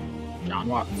Cain. John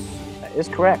Watts. That is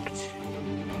correct.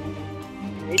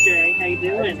 Hey Jay, how you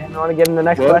doing? And I want to get in the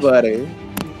next Good question. buddy.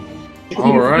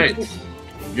 All right.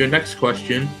 your next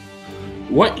question.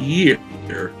 What year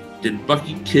did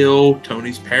Bucky kill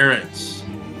Tony's parents?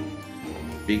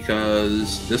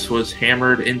 Because this was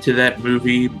hammered into that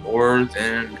movie more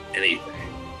than anything.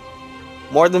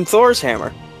 More than Thor's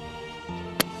hammer.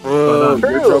 Your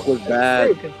True. joke was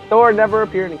bad. True, 'cause Thor never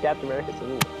appeared in Captain America Civil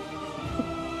War.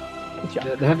 Good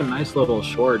job. They have a nice little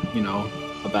short,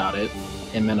 about it.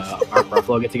 Him and Mark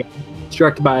Ruffalo get together. It's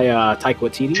directed by Taika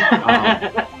Waititi.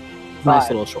 Nice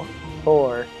little short.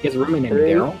 4, He has a roommate named 3,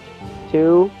 Daryl.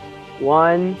 2,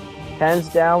 1. Hands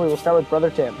down. We will start with Brother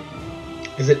Tim.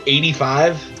 Is it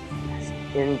 85?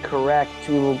 Incorrect.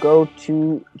 We will go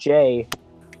to Jay.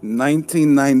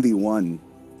 1991.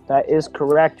 That is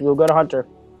correct. We will go to Hunter.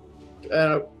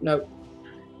 No.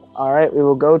 All right. We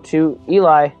will go to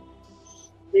Eli.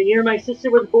 The year my sister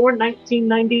was born,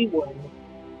 1991.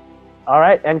 All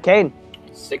right. And Cain.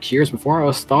 6 years before I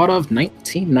was thought of,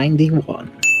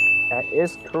 1991. That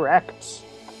is correct.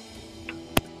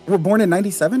 You were born in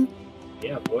 97?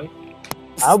 Yeah, boy.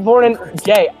 I was born in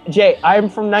Jay. I'm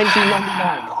from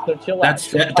 1999. So chill out.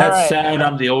 That's All right. sad.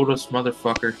 I'm the oldest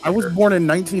motherfucker. I was born in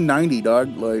 1990,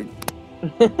 dog. Like,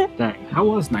 Dang, how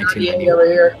was Yeah, 1991? over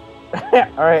here.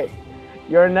 All right.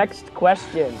 Your next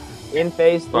question in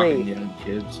Phase 3. Fucking young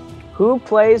kids. Who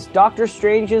plays Doctor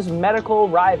Strange's medical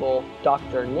rival,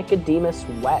 Dr. Nicodemus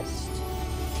West?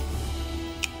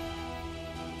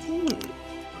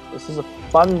 This is a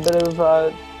fun bit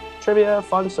of trivia,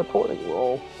 fun supporting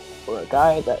role for a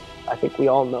guy that I think we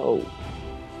all know.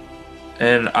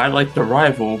 And I like the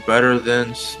rival better than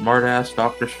smartass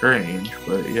Doctor Strange,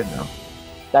 but you know.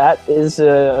 That is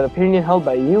an opinion held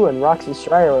by you and Roxy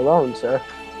Schreier alone, sir.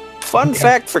 Fun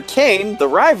fact for Cain, the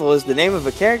rival is the name of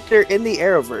a character in the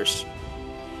Arrowverse.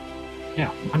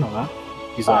 Yeah, I know that.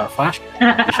 He's a Flash.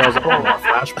 He shows up on a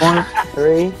Flashpoint.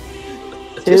 3,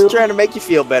 2, Just trying to make you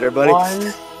feel better, buddy.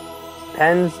 1.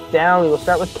 Pens down. We will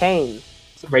start with Cain.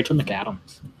 Rachel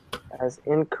McAdams. That is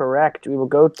incorrect. We will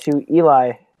go to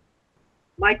Eli.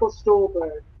 Michael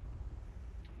Stolberg.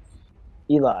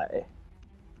 Eli.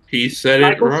 He said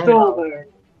Michael it wrong. Stolberg.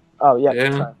 Oh, yeah.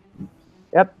 Yeah. Sorry.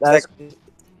 Yep, that's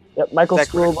yep. Michael Is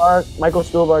that correct? Stuhlbarg. Michael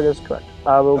Stuhlbarg is correct.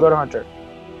 We'll go to Hunter.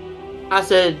 I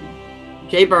said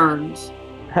Jay Burns.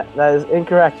 That is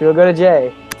incorrect. We'll go to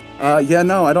Jay. yeah,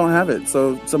 no, I don't have it.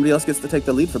 So somebody else gets to take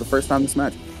the lead for the first time this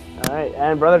match. All right,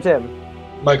 and Brother Tim.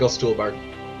 Michael Stuhlbarg.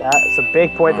 That's a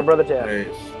big point for Brother Tim. Nice.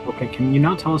 Okay, can you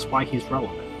now tell us why he's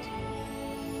relevant?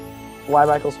 Why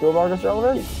Michael Stuhlbarg is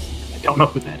relevant? I don't know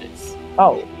who that is.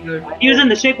 Oh, He was in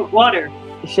The Shape of Water.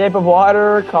 Shape of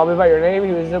Water, Call Me by Your Name.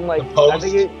 He was in like The Post. I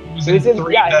think He was he was in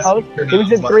three yeah, Best Post. Picture He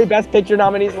was in nominees 3 Best Picture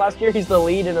nominees last year. He's the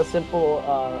lead in A Simple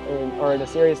in A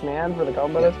Serious Man for the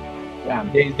Coen Brothers. Yeah,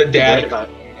 He's the dad.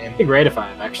 it'd be great if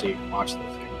I've actually watched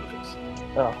those movies.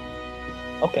 Oh,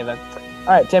 okay then. All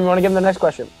right, Tim, you want to give him the next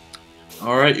question?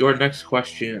 All right, your next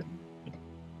question.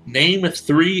 Name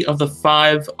 3 of the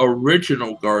 5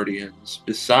 original Guardians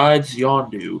besides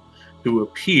Yondu who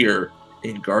appear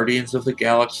in Guardians of the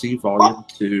Galaxy Volume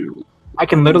 2. I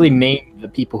can literally name the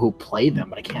people who play them,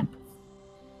 but I can't.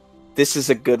 This is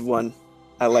a good one.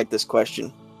 I like this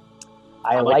question.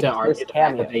 I like like to this argue the fact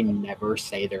cameo. that they never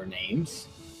say their names.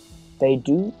 They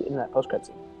do in that post-credit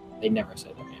scene. They never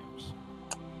say their names.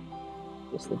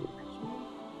 Yes, they do.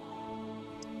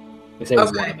 They say it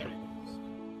was Okay. one of their names.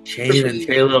 Shane and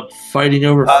Caleb fighting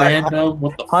over fandom?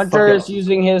 What the Hunter fuck? is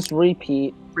using his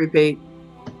repeat. Repeat.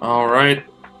 All right,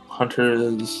 Hunter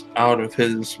is out of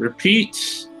his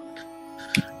repeat.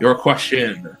 Your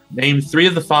question. Name 3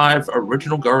 of the 5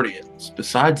 original Guardians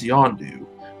besides Yondu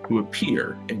who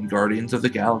appear in Guardians of the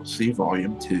Galaxy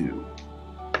Volume 2.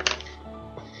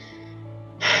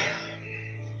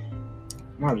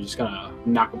 What, are you just gonna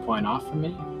knock a point off from me?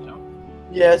 No.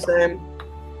 Yeah, same.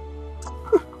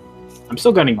 I'm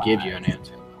still gonna give you an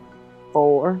answer.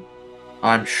 4,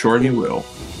 I'm sure you will.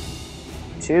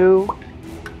 2,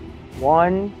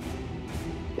 1.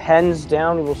 Pens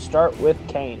down. We will start with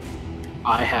Cain.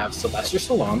 I have Sylvester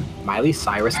Stallone, Miley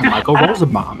Cyrus, and Michael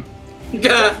Rosenbaum.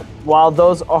 While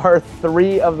those are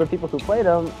 3 of the people who played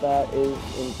him, that is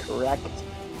incorrect.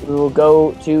 We will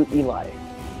go to Eli.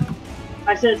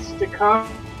 I said Stakar,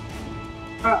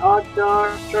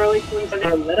 Ogdar, Charlie Quinn, and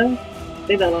Arletta. I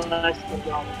think that last one's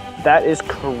wrong. That is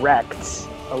correct.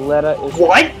 Aletta is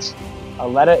What?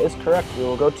 Aletta is correct. We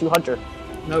will go to Hunter.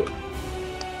 Nope.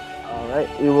 All right.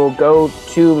 We will go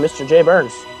to Mr. J.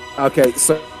 Burns. Okay,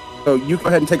 so you go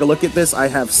ahead and take a look at this. I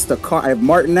have Stakar, I have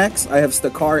Martin X, I have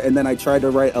Stakar, and then I tried to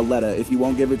write Aletta. If you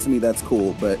won't give it to me, that's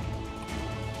cool, but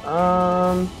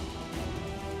I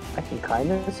can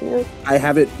kind of see it. I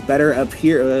have it better up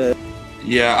here.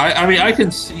 Yeah, I mean, I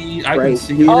can see. I can Right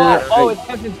see. here. Oh, it's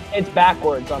because it's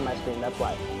backwards on my screen. That's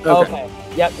why. Okay.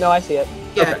 Yep. No, I see it.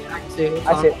 Yeah, I can see it.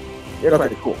 I see it. You're Okay,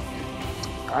 correct. cool.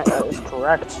 All right, that is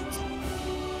correct.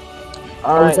 I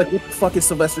All was right. like, what the fuck is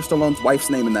Sylvester Stallone's wife's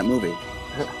name in that movie?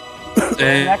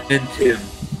 And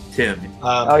Tim.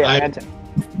 Oh yeah, and Tim.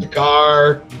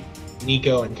 Stakar,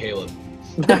 Nico, and Kaleb.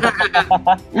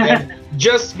 And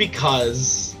just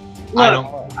because I Look,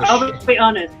 don't. I'll be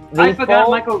honest. The I forgot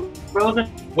full- Michael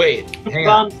Wait, hang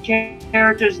on. Rosenbaum's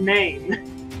character's name.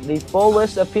 The full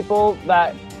list of people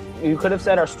that you could have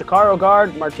said are Stakar,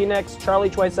 Guard, Martinez, Charlie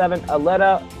 27,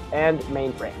 Aletta, and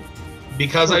Mainframe.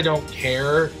 Because I don't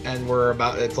care, and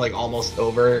it's like almost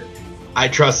over. I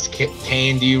trust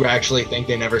Cain. Do you actually think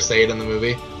they never say it in the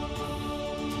movie?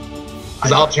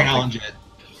 Because I'll challenge it.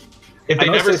 If they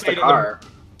never say it in the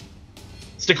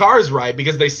Stakar is right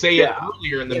because they say it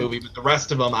earlier in the movie, but the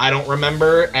rest of them I don't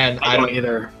remember, and I don't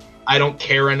either. I don't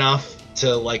care enough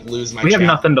to like lose my. We have challenge.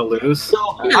 nothing to lose. So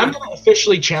I'm gonna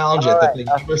officially challenge it that they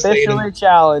never say it. Officially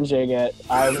challenging it.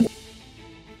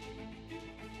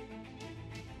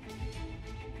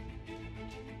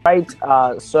 Right,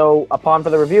 so upon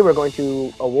further review, we're going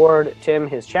to award Tim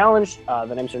his challenge.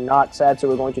 The names are not said, so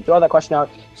we're going to throw that question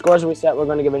out. Scores reset, we're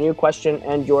going to give a new question,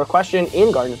 and your question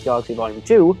in Guardians of the Galaxy Volume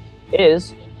 2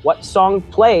 is, what song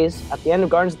plays at the end of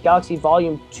Guardians of the Galaxy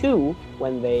Volume 2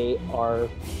 when they are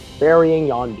burying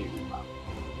Yondu?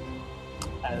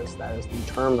 That is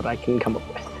the term that I can come up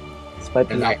with.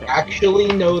 Despite And I actually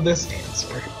know this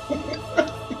answer.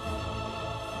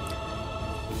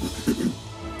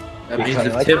 That means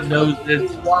if Tim knows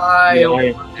this, Wild.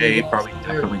 he probably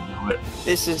definitely know it.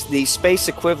 This is the space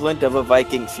equivalent of a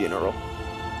Viking funeral.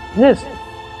 It is.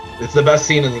 It's the best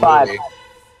scene in the 5. movie.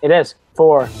 It is.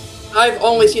 4, I've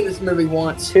only seen this movie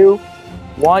once. 2,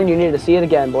 1. You need to see it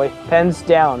again, boy. Pens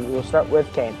down. We'll start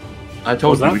with Cain. I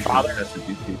told Was you that we should have tested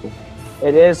these people.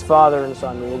 It is father and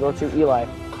son. We will go to Eli.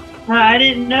 I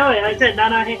didn't know it. I said, no,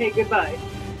 hey, hey, goodbye.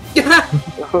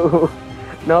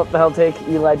 Nope, they'll take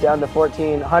Eli down to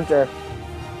 14. Hunter.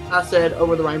 I said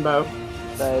Over the Rainbow.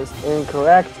 That is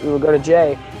incorrect. We will go to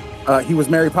Jay. He was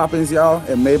Mary Poppins, y'all.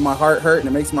 It made my heart hurt, and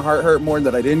it makes my heart hurt more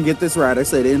that I didn't get this right. I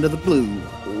said Into the Blue.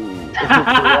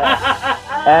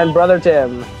 And Brother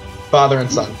Tim. Father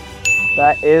and son.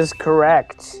 That is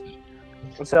correct.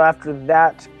 And so after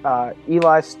that,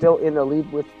 Eli's still in the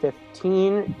lead with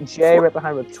 15. Jay right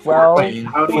behind with 12.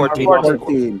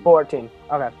 14. 14.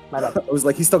 Okay, my bad. I was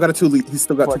like, he's still got a 2 lead. He's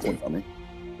still got 2 14. points on me.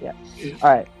 All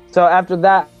right. So after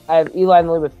that, I have Eli in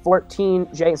the lead with 14,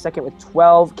 Jay in second with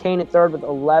 12, Cain in third with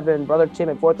 11, Brother Tim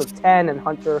in fourth with 10, and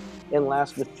Hunter in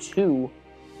last with 2.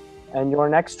 And your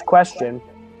next question.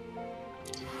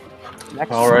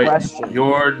 All right.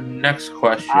 Your next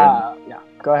question. Yeah.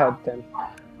 Go ahead, Tim.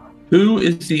 Who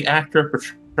is the actor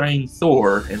portraying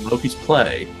Thor in Loki's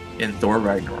play in Thor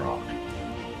Ragnarok?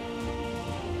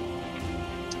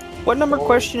 What number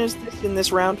question is this in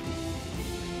this round?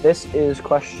 This is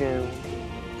question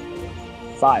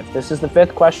 5. This is the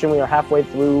 5th question. We are halfway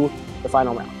through the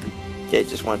final round. Okay,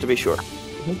 just wanted to be sure.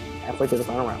 Halfway through the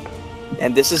final round.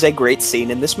 And this is a great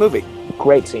scene in this movie.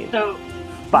 Great scene. So,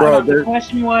 5. the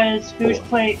question was, who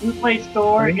plays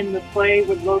Thor in the play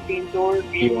with Loki and Thor?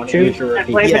 You want to use your That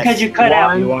play Yes. because you cut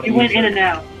out. You want He to went use in your- and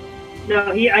out. No,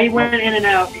 I went in and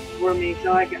out for me,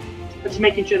 so I got just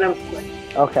making sure that was quick.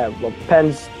 Okay, well,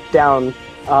 pens down.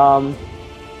 All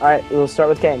right, we'll start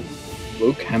with Cain.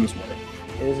 Luke Hemsworth.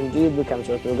 It is indeed Luke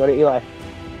Hemsworth. We'll go to Eli.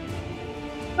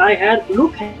 I had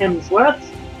Luke Hemsworth.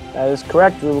 That is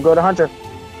correct. We will go to Hunter.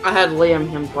 I had Liam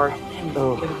Hemsworth.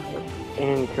 Oh,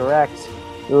 incorrect.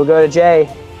 We will go to Jay.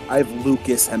 I have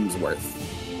Lucas Hemsworth.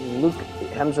 Luke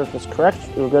Hemsworth is correct.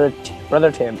 We will go to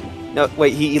Brother Tim. No,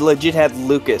 wait, he legit had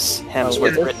Lucas Hemsworth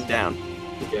Lucas? written down.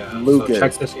 Yeah, Lucas. So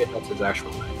check to see if that's his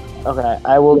actual name. Okay,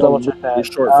 I will double check that. It's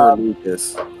short for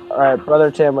Lucas. All right, Brother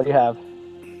Tim, what do you have?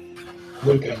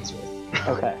 Luke Hemsworth.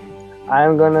 Okay,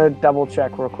 I'm gonna double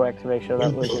check real quick to make sure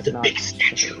that Luke is The not. big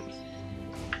statue.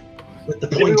 With the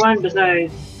point. Everyone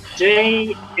besides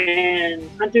Jay and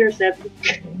Hunter said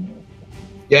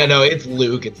Yeah, no, it's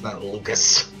Luke. It's not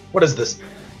Lucas. What is this?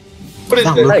 What is It's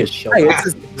not this? Lucas Hey, Schilbach. it's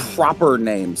his proper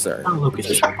name, sir. Not Lucas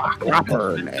Schilbach.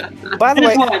 Proper name. By the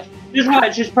way, Just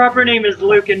watch. His proper name is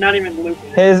Luke and not even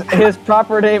Lucas. His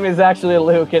proper name is actually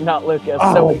Luke and not Lucas.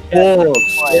 so we Oh, can't,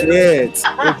 bullshit.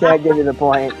 we can't give you the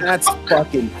point. That's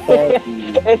fucking petty.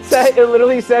 It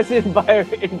literally says in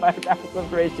biographical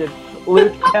information,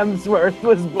 Luke Hemsworth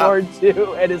was born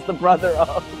to and is the brother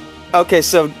of. okay,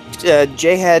 so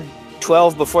Jay had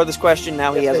 12 before this question.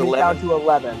 Now he has So he's 11. down to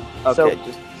 11. Okay,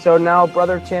 So now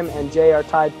Brother Tim and Jay are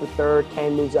tied for third.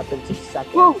 Cain moves up into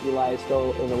second. Eli is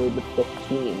still in the lead with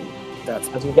 15. That's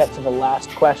As we get to the last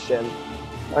question.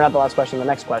 Or not the last question, the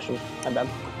next question. I'm done.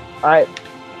 All right.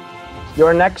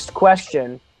 Your next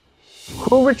question.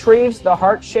 Who retrieves the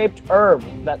heart-shaped herb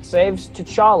that saves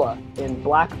T'Challa in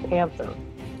Black Panther?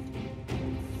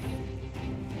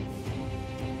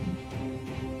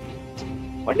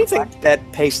 What do you think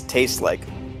that paste tastes like?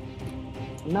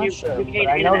 I'm not sure, you but came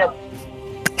I in know and that... out.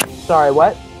 Sorry,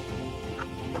 what?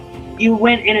 You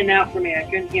went in and out for me. I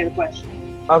couldn't hear the question.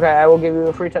 Okay, I will give you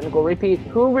a free technical repeat.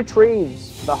 Who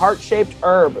retrieves the heart-shaped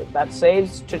herb that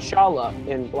saves T'Challa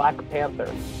in Black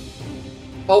Panther?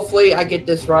 Hopefully, I get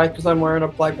this right because I'm wearing a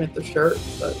Black Panther shirt.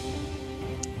 But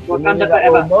Wakanda That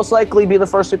will forever. most likely be the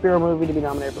first superhero movie to be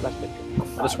nominated for Best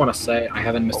Picture. I just want to say I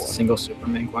haven't missed a single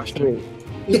Superman question.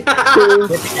 3, 2,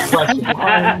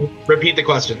 Repeat the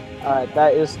question. Alright,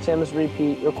 that is Tim's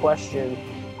repeat. Your question.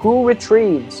 Who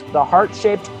retrieves the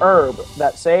heart-shaped herb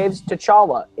that saves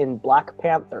T'Challa in Black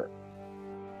Panther?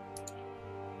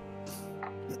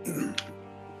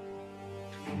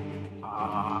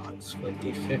 It's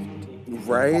 50-50.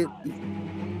 right.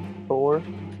 4,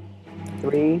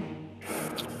 3,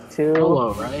 2,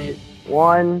 Hello, right?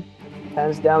 1.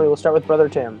 Hands down. We will start with Brother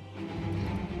Tim.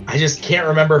 I just can't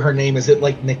remember her name. Is it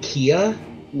like Nakia?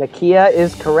 Nakia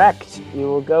is correct. We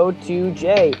will go to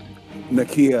Jay.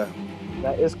 Nakia.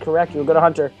 That is correct. We will go to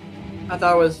Hunter. I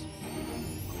thought it was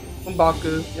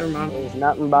M'Baku. Never mind. It is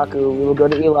not M'Baku. We will go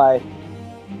to Eli.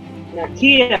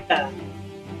 Nakia.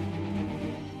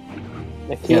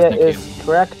 Nakia Yes, is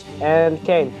correct. And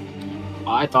Cain.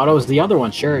 I thought it was the other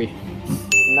one, Sherry.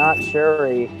 Not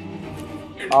Shuri.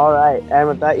 All right. And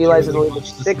with that, Eli's in the lead with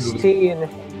 16.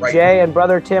 Right. Jay and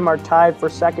Brother Tim are tied for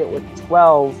second with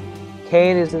 12.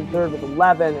 Cain is in third with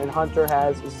 11. And Hunter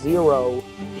has 0.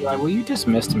 Eli, will you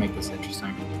dismiss to make this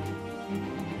interesting?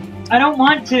 I don't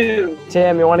want to.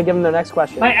 Tim, you want to give him the next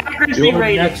question? My accuracy Your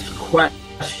rating. next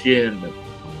question.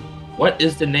 What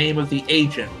is the name of the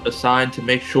agent assigned to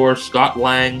make sure Scott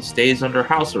Lang stays under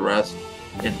house arrest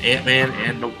in Ant-Man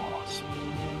and the Wasp?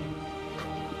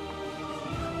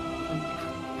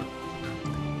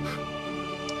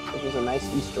 This was a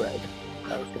nice Easter egg.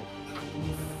 That was good.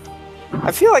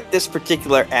 I feel like this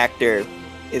particular actor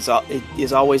is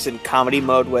always in comedy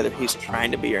mode, whether he's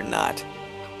trying to be or not.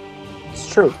 It's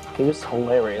true. He was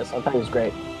hilarious. I thought he was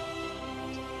great.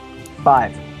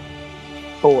 5,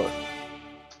 4,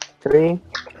 3,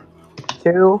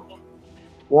 2,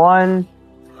 1.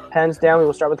 Pens down. We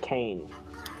will start with Cain.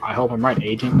 I hope I'm right.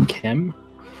 Agent Kim?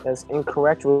 That's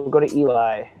incorrect. We'll go to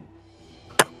Eli.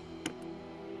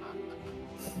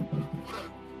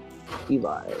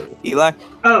 Eli?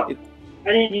 Oh, I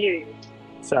didn't hear you.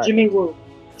 Sorry. Jimmy Woo.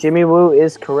 Jimmy Woo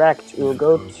is correct. We will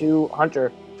go to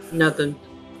Hunter. Nothing.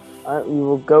 Alright, we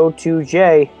will go to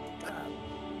Jay.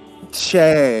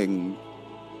 Chang.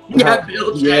 Yeah,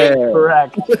 Bill Yeah. Chang.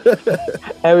 Correct.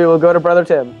 And we will go to Brother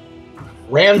Tim.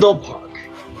 Randall Park.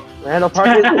 Randall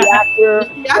Park is the actor,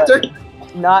 The actor.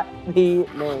 but not the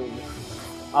name.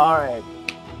 Alright.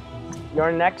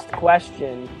 Your next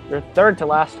question, your third to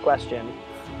last question.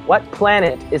 What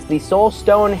planet is the Soul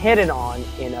Stone hidden on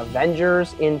in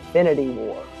Avengers Infinity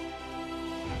War?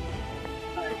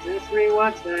 I just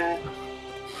rewatched that.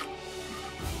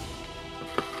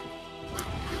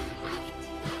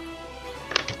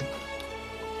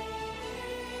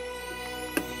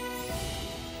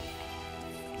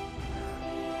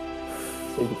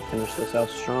 See if we can finish this out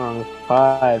strong.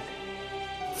 5,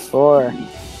 4,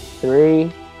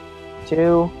 3,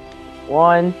 2,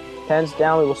 1. Pens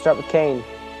down. We will start with Cain.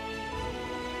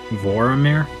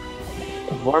 Vormir?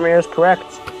 Vormir is correct.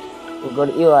 We'll go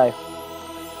to Eli.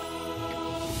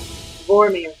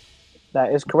 Vormir.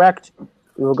 That is correct.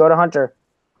 We will go to Hunter.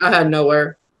 I had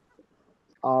nowhere.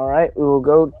 All right. We will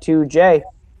go to Jay.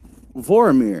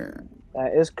 Vormir.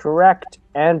 That is correct.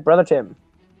 And Brother Tim.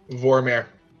 Vormir.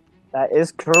 That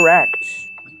is correct.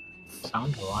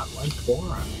 Sounds a lot like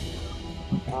Vormir.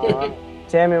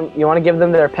 Tim, you want to give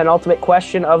them their penultimate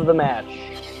question of the match?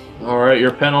 All right,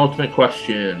 your penultimate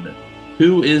question.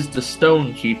 Who is the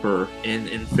Stone Keeper in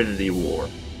Infinity War?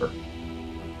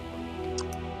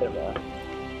 Bit of a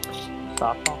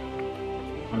softball.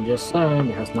 I'm just saying,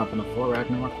 there has not been a Thor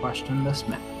Ragnarok question in this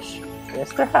match.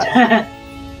 Yes, there has.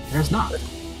 There's not.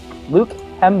 Luke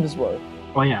Hemsworth.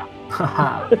 Oh, yeah.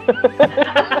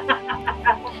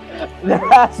 There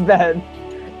has been.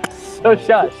 So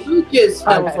shush. Lucas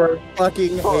Okay. Hemsworth.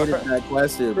 Fucking hated that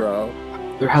question, bro.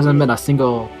 There hasn't been a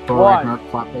single Thor One. Ragnarok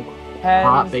plot-based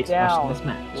Pens question in down. this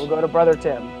match. We'll go to Brother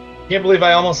Tim. Can't believe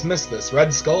I almost missed this.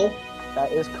 Red Skull?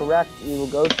 That is correct. We will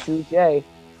go to Jay.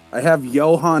 I have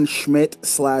Johann Schmidt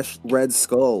 / Red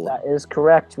Skull. That is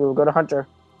correct. We will go to Hunter.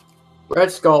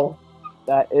 Red Skull.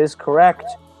 That is correct.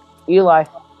 Eli.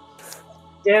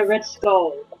 Yeah, Red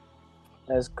Skull.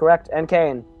 That is correct. And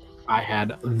Cain. I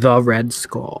had the Red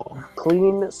Skull.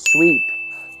 Clean sweep.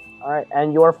 All right.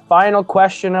 And your final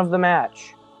question of the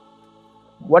match.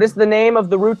 What is the name of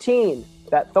the routine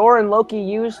that Thor and Loki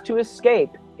used to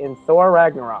escape in Thor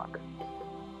Ragnarok?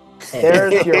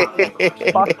 There's your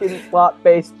fucking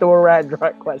flop-based Thor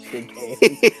Ragnarok question,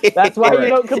 Cain. That's why you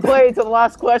don't complain until the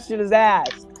last question is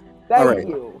asked. Thank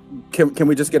you. Can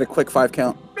we just get a quick 5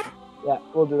 count? Yeah,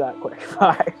 we'll do that quick.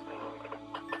 5,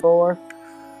 4,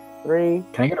 3.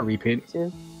 Can I get a repeat?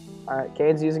 2. All right,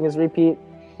 Cain's using his repeat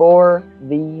for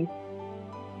the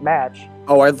match.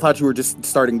 Oh, I thought you were just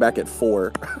starting back at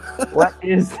 4. What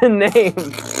is the name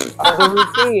of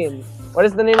the routine? What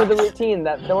is the name of the routine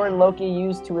that Thor and Loki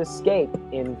used to escape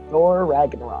in Thor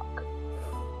Ragnarok?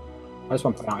 I just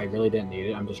want to point out I really didn't need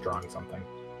it. I'm just drawing something.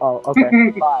 Oh,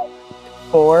 okay. 5,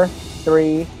 4,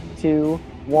 3, 2,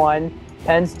 1.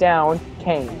 Pens down.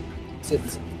 Cain.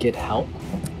 It's get help.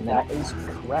 That is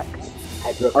correct.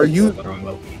 Are you throwing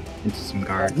Loki into some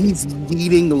guards? He's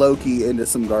yeeting Loki into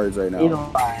some guards right now.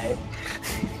 Eli.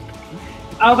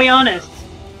 I'll be honest.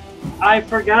 I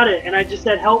forgot it, and I just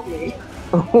said help me.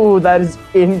 Ooh, that is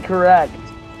incorrect.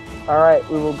 All right,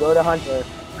 we will go to Hunter.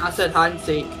 I said hide and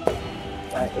seek.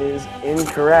 That is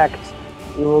incorrect.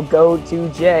 We will go to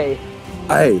Jay.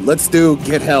 Hey, let's do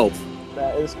get help.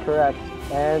 That is correct.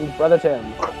 And Brother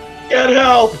Tim. Get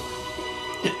help!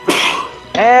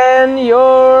 And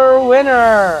your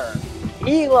winner,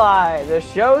 Eli, the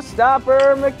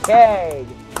showstopper McKay,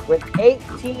 with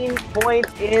 18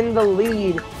 points in the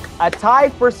lead. A tie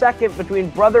for second between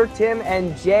Brother Tim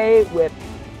and Jay with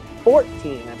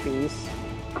 14 apiece.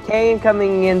 Cain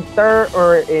coming in third,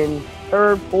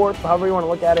 fourth, however you want to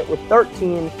look at it, with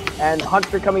 13. And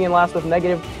Hunter coming in last with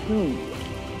 -2.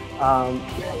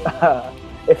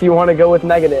 If you want to go with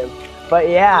negative. But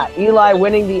yeah, Eli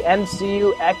winning the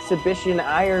MCU Exhibition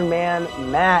Iron Man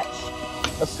match.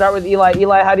 Let's start with Eli.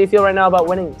 Eli, how do you feel right now about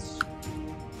winning this?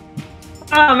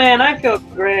 Oh man, I feel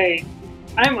great.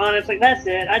 I'm honestly, that's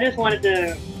it. I just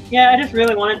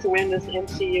really wanted to win this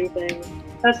MCU thing.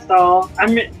 That's all.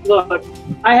 Look,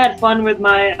 I had fun with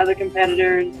my other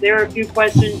competitors. There were a few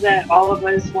questions that all of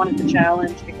us wanted to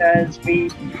challenge because we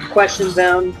questioned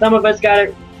them. Some of us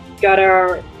got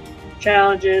our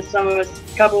challenges. A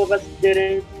couple of us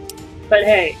didn't. But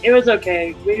hey, it was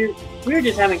okay. We were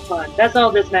just having fun. That's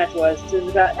all this match was. It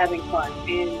was about having fun.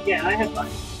 And yeah, I had fun.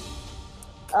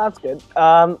 That's good.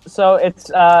 So it's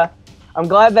I'm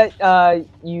glad that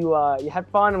you had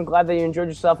fun. I'm glad that you enjoyed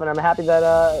yourself, and I'm happy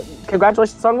that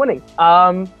congratulations on winning.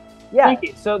 Yeah. Thank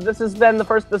you. So this is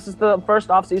the first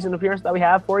off-season appearance that we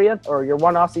have for you, or your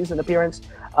one off-season appearance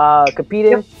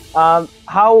competing. Yep.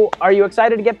 How are you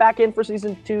excited to get back in for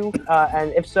season 2?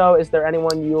 And if so, is there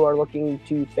anyone you are looking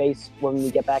to face when we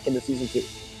get back into season 2?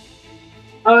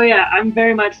 Oh yeah, I'm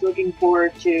very much looking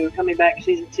forward to coming back to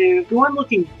season 2. Who I'm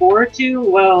looking forward to?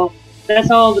 Well,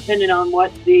 that's all dependent on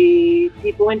what the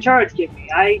people in charge give me.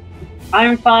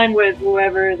 I'm fine with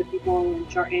whoever the people in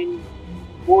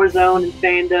Warzone and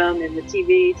Fandom and the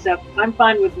TV stuff. I'm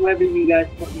fine with whoever you guys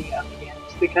put me up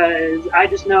against because I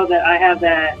just know that I have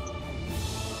that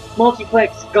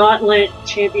Multiplex Gauntlet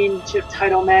Championship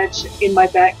title match in my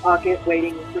back pocket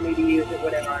waiting for me to use it,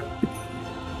 whatever.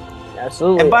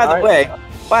 Absolutely. And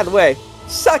by the way,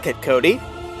 suck it, Cody.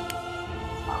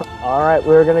 All right,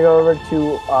 we're going to go over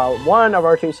to one of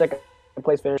our 2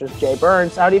 second-place finishers, Jay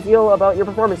Burns. How do you feel about your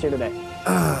performance here today?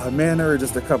 Man, there were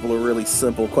just a couple of really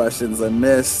simple questions I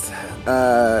missed.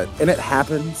 And it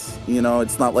happens. You know,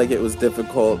 it's not like it was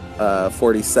difficult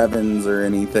 47s or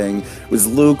anything. It was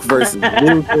Luke versus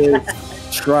Lucas,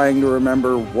 trying to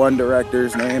remember one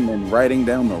director's name and writing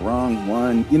down the wrong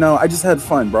one. You know, I just had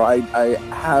fun, bro. I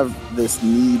have this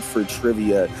need for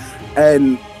trivia.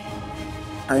 And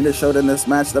kind of showed in this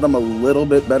match that I'm a little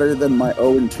bit better than my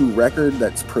 0-2 record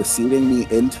that's preceding me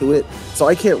into it. So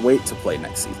I can't wait to play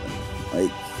next season. Like,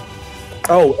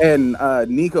 oh, and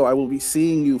Nico, I will be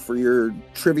seeing you for your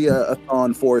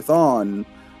trivia-a-thon 4th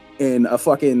in a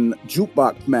fucking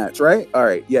jukebox match, right? All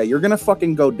right, yeah, you're gonna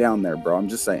fucking go down there, bro. I'm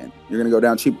just saying. You're gonna go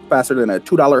down cheap faster than a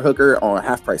 $2 hooker on a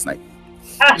half-price night.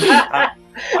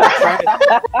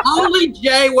 Only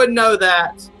Jay would know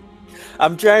that.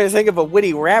 I'm trying to think of a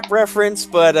witty rap reference,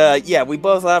 but yeah, we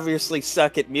both obviously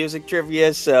suck at music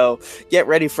trivia, so get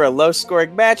ready for a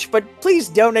low-scoring match, but please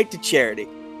donate to charity.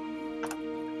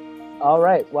 All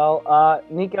right. Well,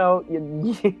 Nico, you're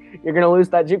going to lose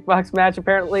that jukebox match.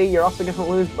 Apparently, you're also going to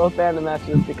lose both Fandom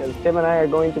matches because Tim and I are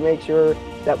going to make sure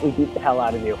that we beat the hell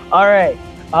out of you. All right.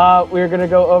 We're going to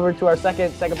go over to our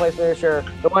second place finisher,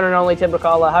 the one and only Tim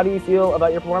Bacala. How do you feel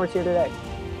about your performance here today?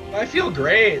 I feel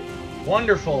great.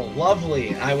 Wonderful.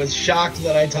 Lovely. I was shocked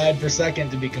that I tied for second,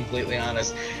 to be completely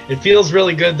honest. It feels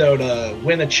really good, though, to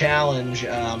win a challenge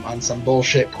on some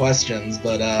bullshit questions.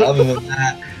 But other than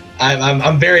that,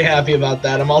 I'm very happy about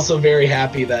that. I'm also very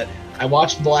happy that I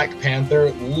watched Black Panther,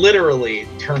 literally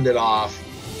turned it off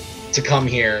to come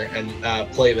here and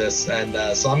play this.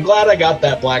 And so I'm glad I got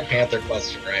that Black Panther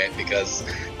question right, because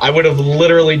I would have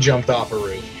literally jumped off a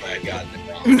roof if I had gotten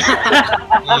it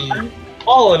wrong.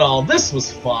 All in all, this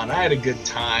was fun. I had a good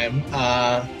time.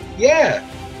 Yeah,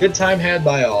 good time had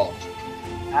by all.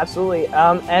 Absolutely.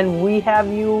 And we have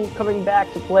you coming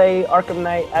back to play Arkham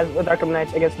Knight with Arkham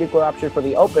Knights against Nuclear Option for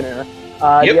the opener.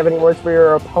 Do you have any words for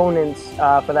your opponents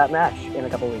for that match in a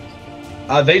couple weeks?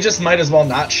 They just might as well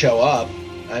not show up.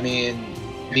 I mean,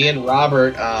 me and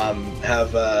Robert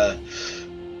have.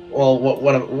 Well,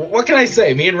 what can I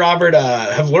say? Me and Robert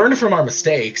have learned from our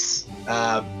mistakes,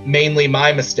 mainly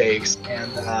my mistakes,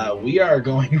 and we are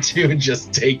going to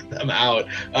just take them out.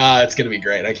 It's going to be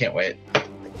great. I can't wait.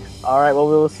 All right, well,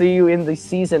 we will see you in the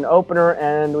season opener,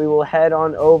 and we will head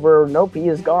on over. Nope, he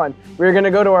is gone. We're going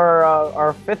to go to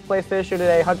our fifth place finisher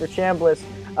today, Hunter Chambliss.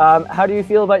 How do you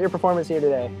feel about your performance here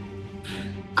today?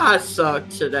 I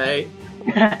sucked today.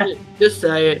 Just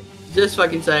say it. Just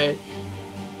fucking say it.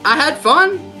 I had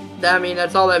fun. I mean,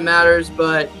 that's all that matters,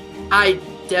 but I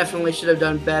definitely should have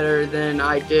done better than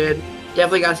I did.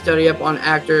 Definitely got to study up on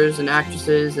actors and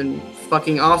actresses and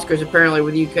fucking Oscars, apparently,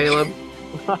 with you, Caleb.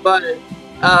 But,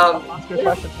 Oscar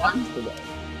questions asked today.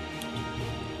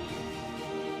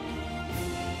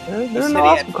 There's no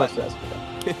Oscar questions asked today.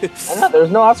 I know,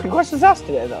 there's no Oscar questions asked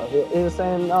today, though. He was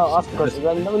saying, no, Oscar questions,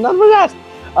 none was asked.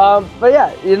 But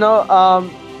yeah,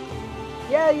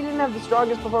 yeah, you didn't have the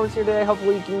strongest performance here today.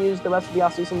 Hopefully you can use the rest of the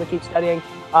offseason to keep studying.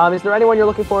 Is there anyone you're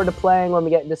looking forward to playing when we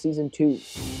get into Season 2?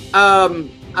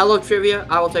 I love trivia.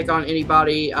 I will take on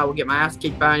anybody. I will get my ass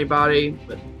kicked by anybody.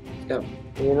 But let's go.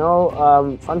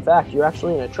 Fun fact, you're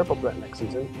actually in a triple threat next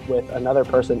season with another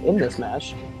person in this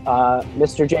match.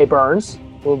 Mr. J. Burns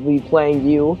will be playing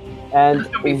you, and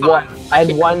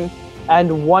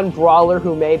one brawler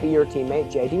who may be your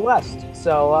teammate, JD West.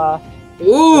 So,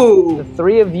 ooh, the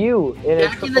three of you in a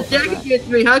Jack in the deck against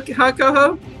me, huh,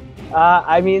 Koho?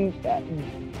 I mean,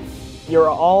 you're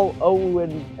all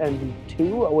 0-2,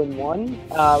 0-1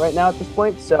 right now at this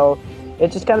point, so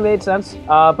it just kind of made sense.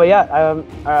 But yeah,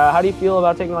 how do you feel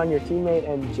about taking on your teammate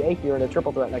and Jake? You're in a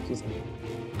triple threat next season.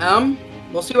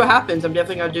 We'll see what happens. I'm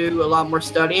definitely going to do a lot more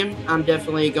studying. I'm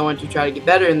definitely going to try to get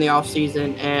better in the off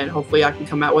season, and hopefully I can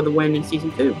come out with a win in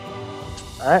Season 2.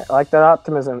 All right, I like that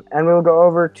optimism. And we will go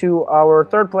over to our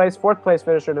fourth place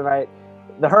finisher tonight,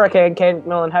 the Hurricane, Cain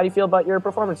McMillian. How do you feel about your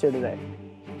performance here today?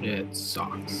 It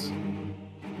sucks.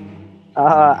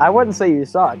 I wouldn't say you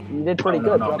suck. You did pretty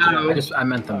good. No. I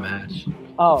meant the match.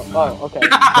 Oh, okay.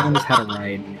 Someone just had it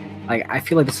right. Like, I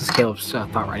feel like this is Caleb's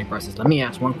thought writing process. Let me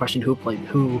ask one question: who played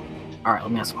who? All right,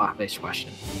 let me ask a plot-based question.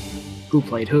 Who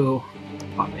played who?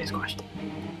 Plot-based question.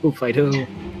 Who played who?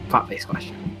 Plot-based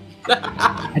question.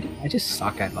 I just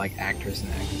suck at like actors and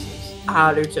actresses.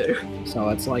 I do too. So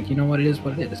it's like, you know what, it is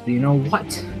what it is. But you know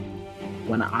what?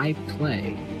 When I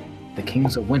play the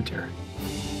Kings of Winter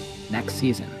next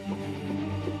season,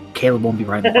 Caleb won't be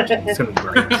writing the question. It's gonna be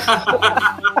great.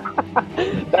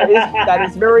 that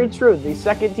is very true. The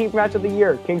second team match of the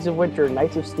year, Kings of Winter,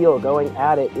 Knights of Steel, going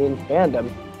at it in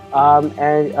Fandom.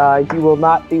 And you will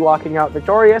not be walking out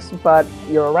victorious, but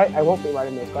you're right, I won't be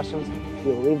writing those questions.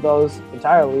 We will leave those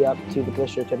entirely up to the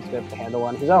Commissioner Tim Smith to handle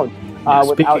on his own,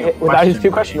 without his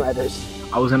two question writers.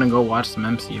 I was gonna go watch some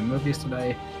MCU movies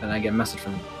today, and I get a message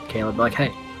from Caleb like,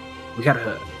 "Hey, we got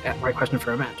a right question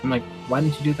for a match." I'm like, "Why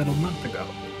didn't you do that a month ago?"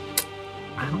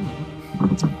 I don't know.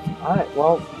 All right,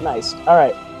 well, nice. All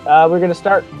right, we're gonna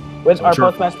start with our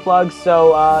post-match plugs.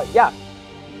 So, yeah.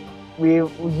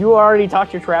 You already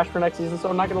talked your trash for next season, so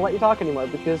I'm not going to let you talk anymore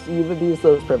because you've abused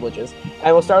those privileges.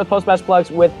 And we'll start with post-match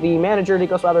plugs with the manager,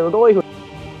 Nico Swabby-Ragoli, who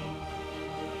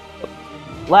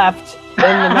left in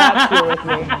the match here with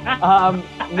me.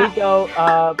 Nico,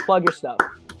 plug your stuff.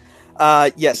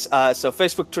 Yes. So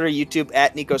Facebook, Twitter, YouTube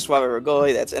at Nico Suave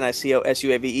Regoli. That's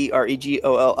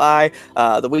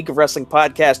NicoSuaveRegoli. The Week of Wrestling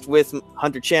podcast with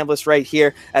Hunter Chambliss right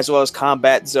here, as well as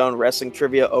Combat Zone Wrestling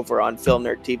Trivia over on Film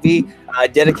Nerd TV.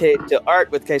 Dedicated to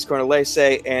art with Case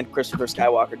Cornelese and Christopher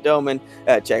Skywalker Doman.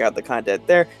 Check out the content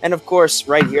there. And of course,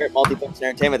 right here at Multiplex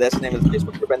Entertainment, that's the name of the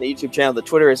Facebook group and the YouTube channel. The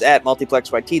Twitter is at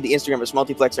MultiplexYT. The Instagram is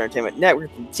Multiplex Entertainment Network.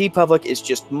 The TeePublic is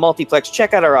just Multiplex.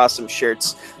 Check out our awesome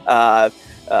shirts.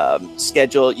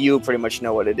 Schedule, you pretty much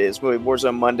know what it is. Movie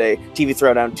Warzone Monday, TV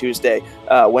Throwdown Tuesday,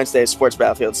 Wednesday Sports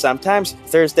Battlefield sometimes,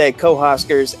 Thursday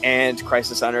KOHOSCARS and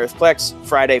Crisis on Earth PLEX,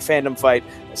 Friday Fandom Fight,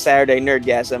 Saturday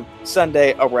Nerdgasm,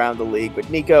 Sunday Around the League with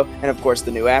Nico, and of course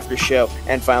the new after show,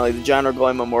 and finally the John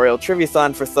Regoli Memorial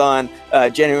Trivia-thon for Thon,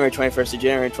 January 21st to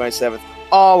January 27th.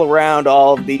 All around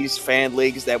all of these fan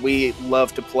leagues that we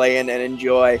love to play in and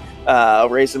enjoy,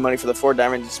 raising money for the 4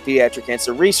 Diamonds Pediatric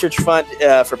Cancer Research Fund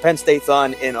for Penn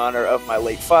State-thon in honor of my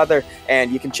late father.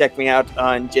 And you can check me out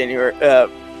on January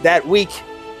that week,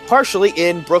 partially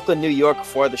in Brooklyn, New York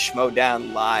for the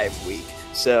Schmodown Live week.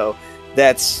 So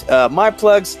that's my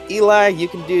plugs. Eli, you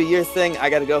can do your thing. I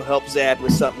got to go help Zad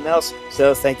with something else.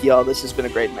 So thank you all. This has been a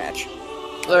great match.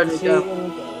 All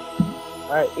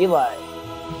right, Eli.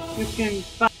 You can